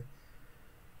 LeFevre.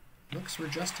 Looks for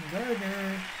Justin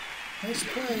Gardner. Nice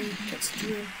play. Gets to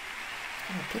him.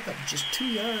 Gonna pick up just 2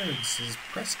 yards as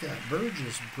Prescott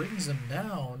Burgess brings him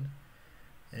down.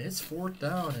 And it's 4th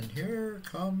down. And here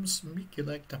comes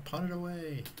Mikulek to punt it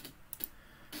away.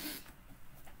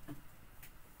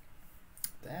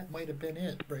 That might have been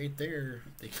it right there.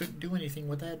 They couldn't do anything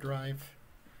with that drive.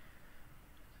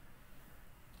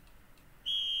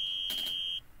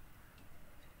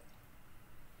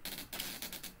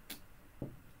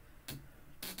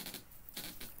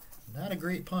 Not a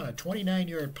great punt. A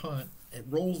 29-yard punt. It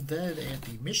rolls dead at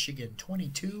the Michigan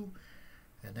 22.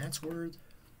 And that's where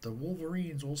the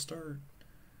Wolverines will start.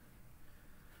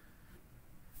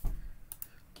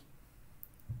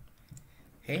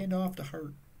 Hand off to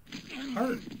Hart.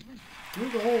 Hart through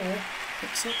the hole,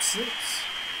 picks up 6.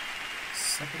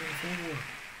 2nd and 4.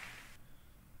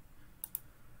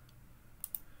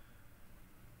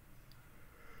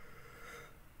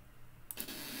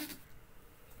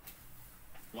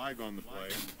 Flag on the play.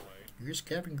 Here's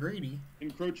Kevin Grady.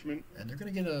 Encroachment. And they're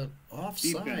going to get a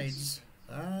offsides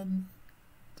on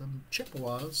the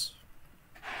Chippewas.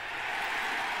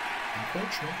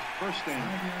 Encroachment. First down.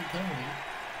 5-yard penalty.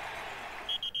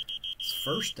 It's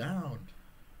first down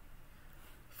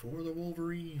for the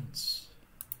Wolverines.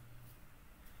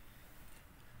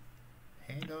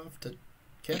 Handoff to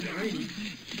Kevin Grady.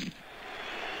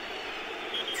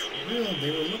 Drilled. They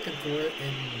were looking for it,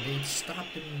 and they stopped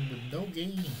him with no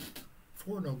gain.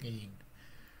 For no gain.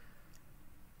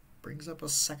 Brings up a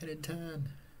 2nd and 10.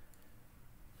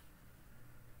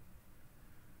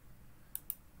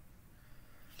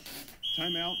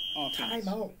 Timeout. Offense.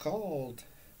 Timeout called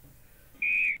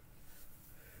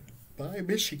by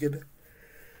Michigan.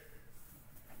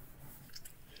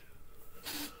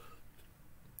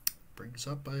 Brings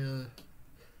up a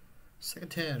 2nd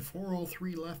 10.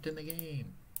 4:03 left in the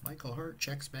game. Michael Hart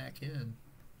checks back in.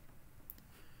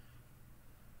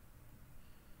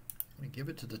 Going to give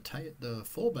it to the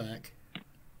fullback.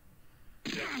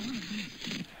 And he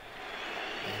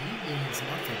gains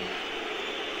nothing.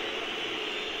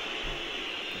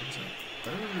 Brings up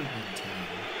 3rd and 10.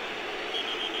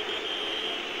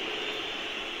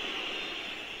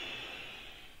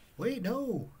 Wait,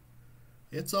 no.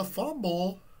 It's a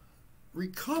fumble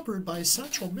recovered by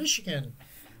Central Michigan.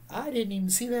 I didn't even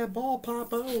see that ball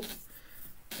pop out.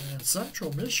 And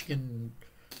Central Michigan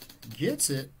gets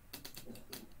it.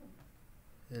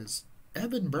 As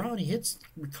Evan Brownie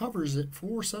recovers it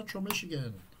for Central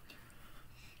Michigan.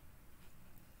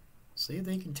 See if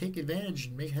they can take advantage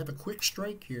and have a quick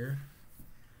strike here.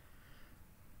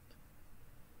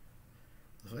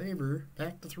 Favor,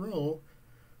 back to throw.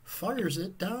 Fires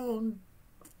it down.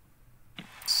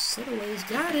 Setaway's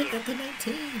got it at the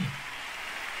 19.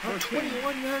 A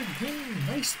 21-yard gain.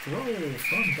 Nice throw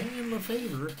from Dan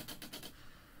LeFavor.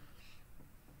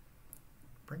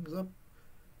 Brings up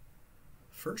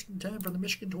 1st and 10 for the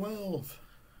Michigan 12.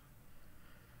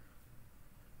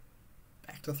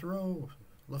 Back to throw.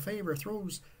 LeFavor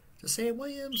throws to Sam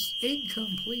Williams.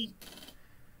 Incomplete.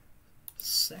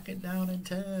 2nd down and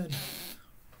 10.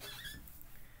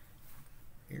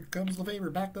 Here comes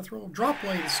LeFavor. Back to throw. Drop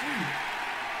play to Sneed.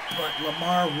 But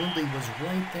Lamar Woodley was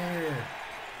right there.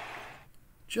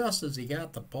 Just as he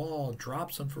got the ball,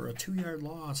 drops him for a 2-yard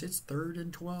loss. It's 3rd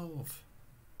and 12.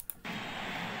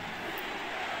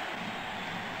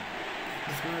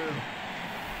 Through.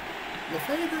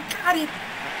 LeFavor got it.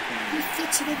 He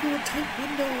fits it into a tight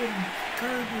window, and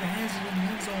Gardner has it in the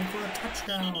end zone for a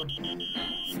touchdown.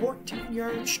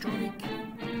 14-yard strike.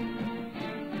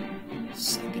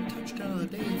 2nd touchdown of the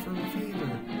day for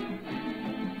LeFavor.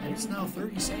 And it's now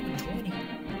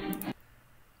 37-20.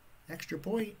 Extra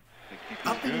point.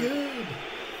 Up and good.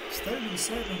 It's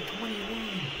 37-21.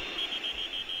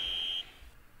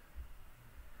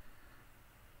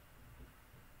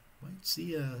 Might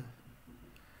see a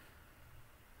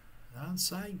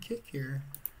onside kick here.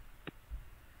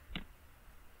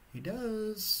 He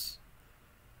does.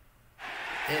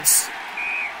 It's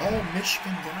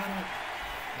Michigan got it.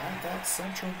 I thought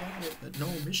Central got it, but no,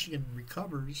 Michigan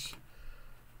recovers.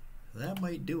 That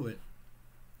might do it.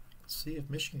 Let's see if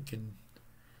Michigan can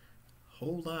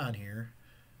hold on here.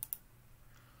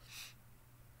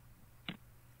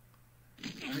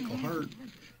 Michael Hart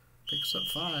picks up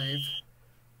 5.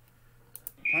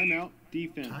 Timeout.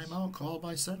 Defense. Timeout called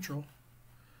by Central.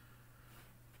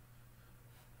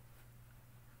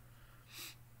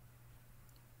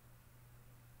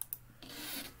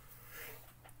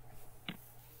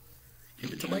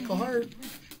 Give it to Michael Hart.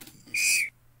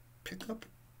 Pick up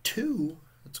 2.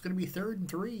 It's going to be 3rd and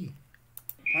 3.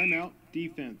 Timeout.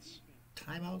 Defense.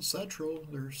 Timeout Central.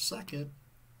 They're 2nd.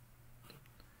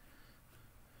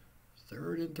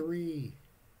 3rd and 3.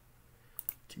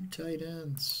 2 tight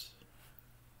ends.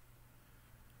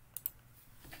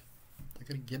 They're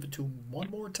going to give it to him one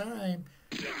more time.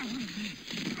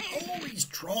 Oh, he's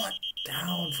drawn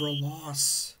down for a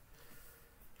loss.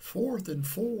 4th and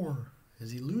 4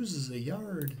 as he loses a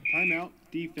yard. Timeout.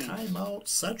 Defense. Timeout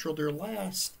Central, they're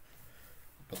last.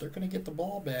 But they're going to get the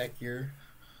ball back here.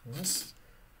 Unless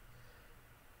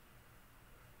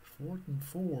 4th and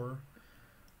 4.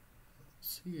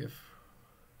 Let's see if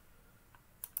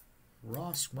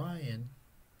Ross Ryan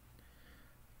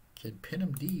can pin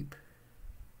him deep.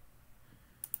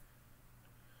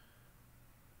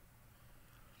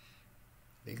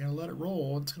 They're going to let it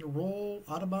roll. It's going to roll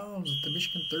out of bounds at the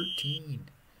Michigan 13.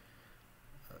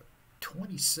 A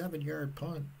 27-yard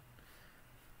punt.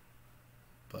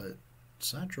 But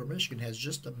Central Michigan has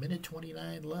just a minute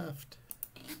 29 left.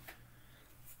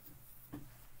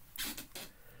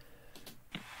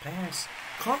 Pass.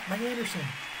 Caught by Anderson.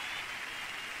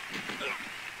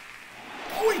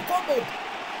 Oh, he fumbled!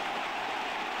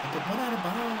 But they went out of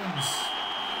bounds.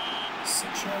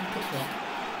 6-yard pickup.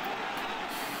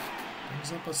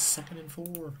 Brings up a 2nd and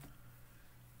 4.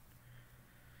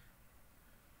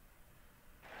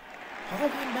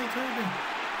 Hauled in by Gardner.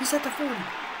 He's at the 40.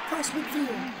 Cross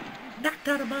midfield. Knocked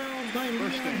out of bounds by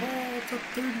Leon Hall. It's a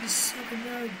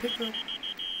 37-yard pickup.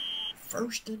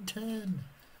 1st and 10.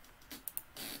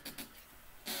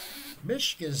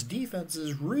 Michigan's defense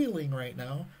is reeling right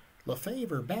now.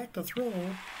 LeFevre back to throw.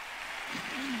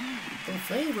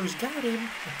 LeFevre's got him.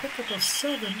 A pickup of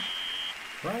 7.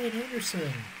 Ryan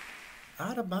Anderson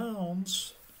out of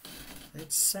bounds.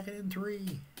 It's 2nd and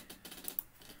 3.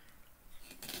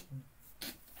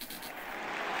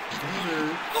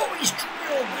 Oh, he's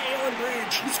drilled by Alan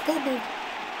Branch. He's fumbled.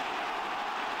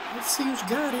 Let's see who's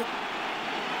got it.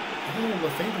 Oh,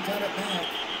 LeFevre got it back.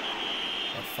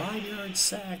 A 5-yard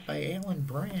sack by Alan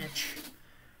Branch.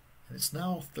 And it's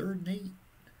now 3rd and 8.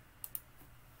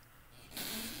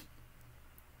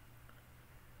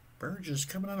 Burgess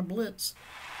coming on a blitz.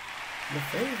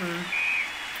 LeFevre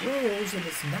throws and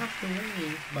it's knocked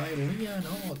away by Leon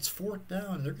Hall. It's 4th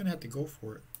down. They're going to have to go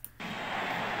for it.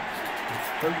 With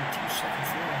 32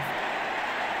 seconds left.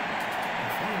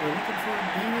 LeFevre looking for a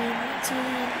beat. That's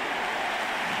it.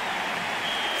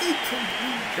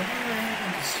 Incomplete. Jamar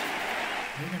Adams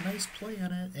made a nice play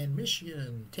on it, and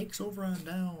Michigan takes over on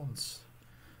downs.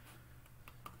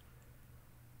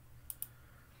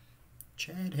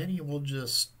 Chad Henne will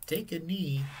just take a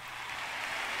knee,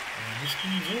 and this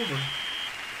game's over.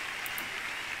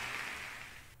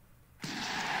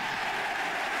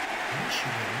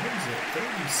 Michigan wins it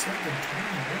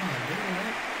 37-21. They were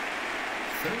up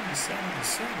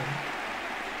 37-7.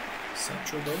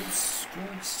 Central though scored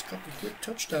a couple quick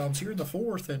touchdowns here in the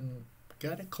 4th and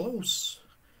got it close.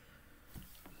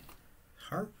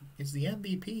 Hart is the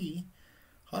MVP.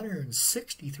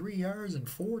 163 yards and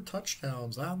 4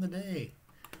 touchdowns on the day.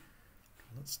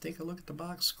 Let's take a look at the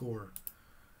box score.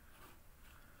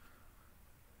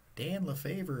 Dan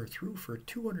LeFevre threw for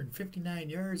 259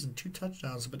 yards and 2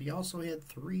 touchdowns, but he also had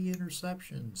 3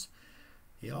 interceptions.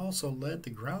 He also led the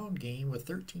ground game with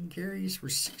 13 carries for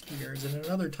 60 yards and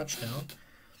another touchdown.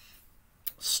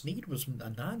 Snead was a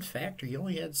non-factor. He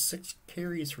only had 6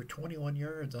 carries for 21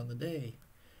 yards on the day.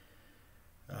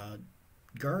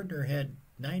 Gardner had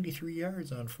 93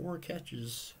 yards on 4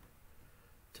 catches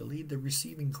to lead the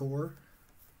receiving corps.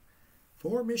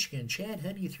 For Michigan, Chad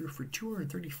Henne threw for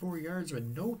 234 yards with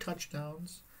no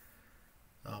touchdowns.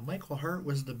 Michael Hart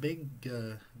was the big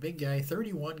guy,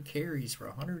 31 carries for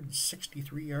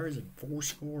 163 yards and 4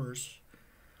 scores.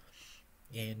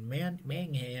 And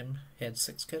Mangham had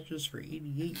 6 catches for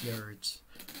 88 yards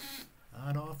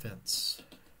on offense.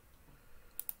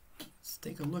 Let's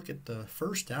take a look at the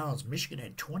first downs. Michigan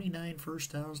had 29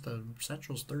 first downs to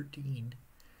Central's 13.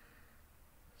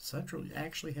 Central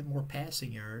actually had more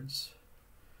passing yards.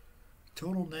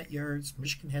 Total net yards,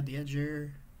 Michigan had the edge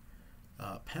there.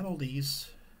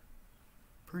 Penalties,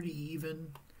 pretty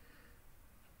even.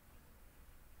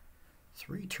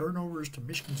 3 turnovers to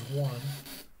Michigan's 1.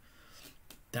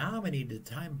 Dominated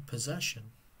time of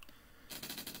possession.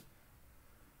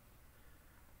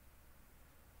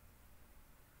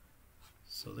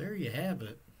 So there you have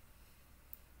it.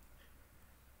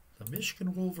 The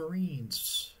Michigan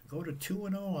Wolverines go to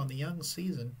 2-0 on the young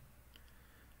season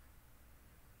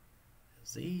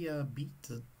as they beat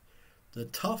the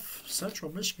tough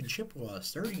Central Michigan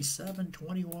Chippewas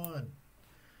 37-21.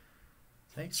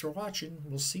 Thanks for watching.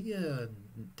 We'll see you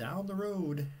down the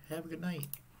road. Have a good night.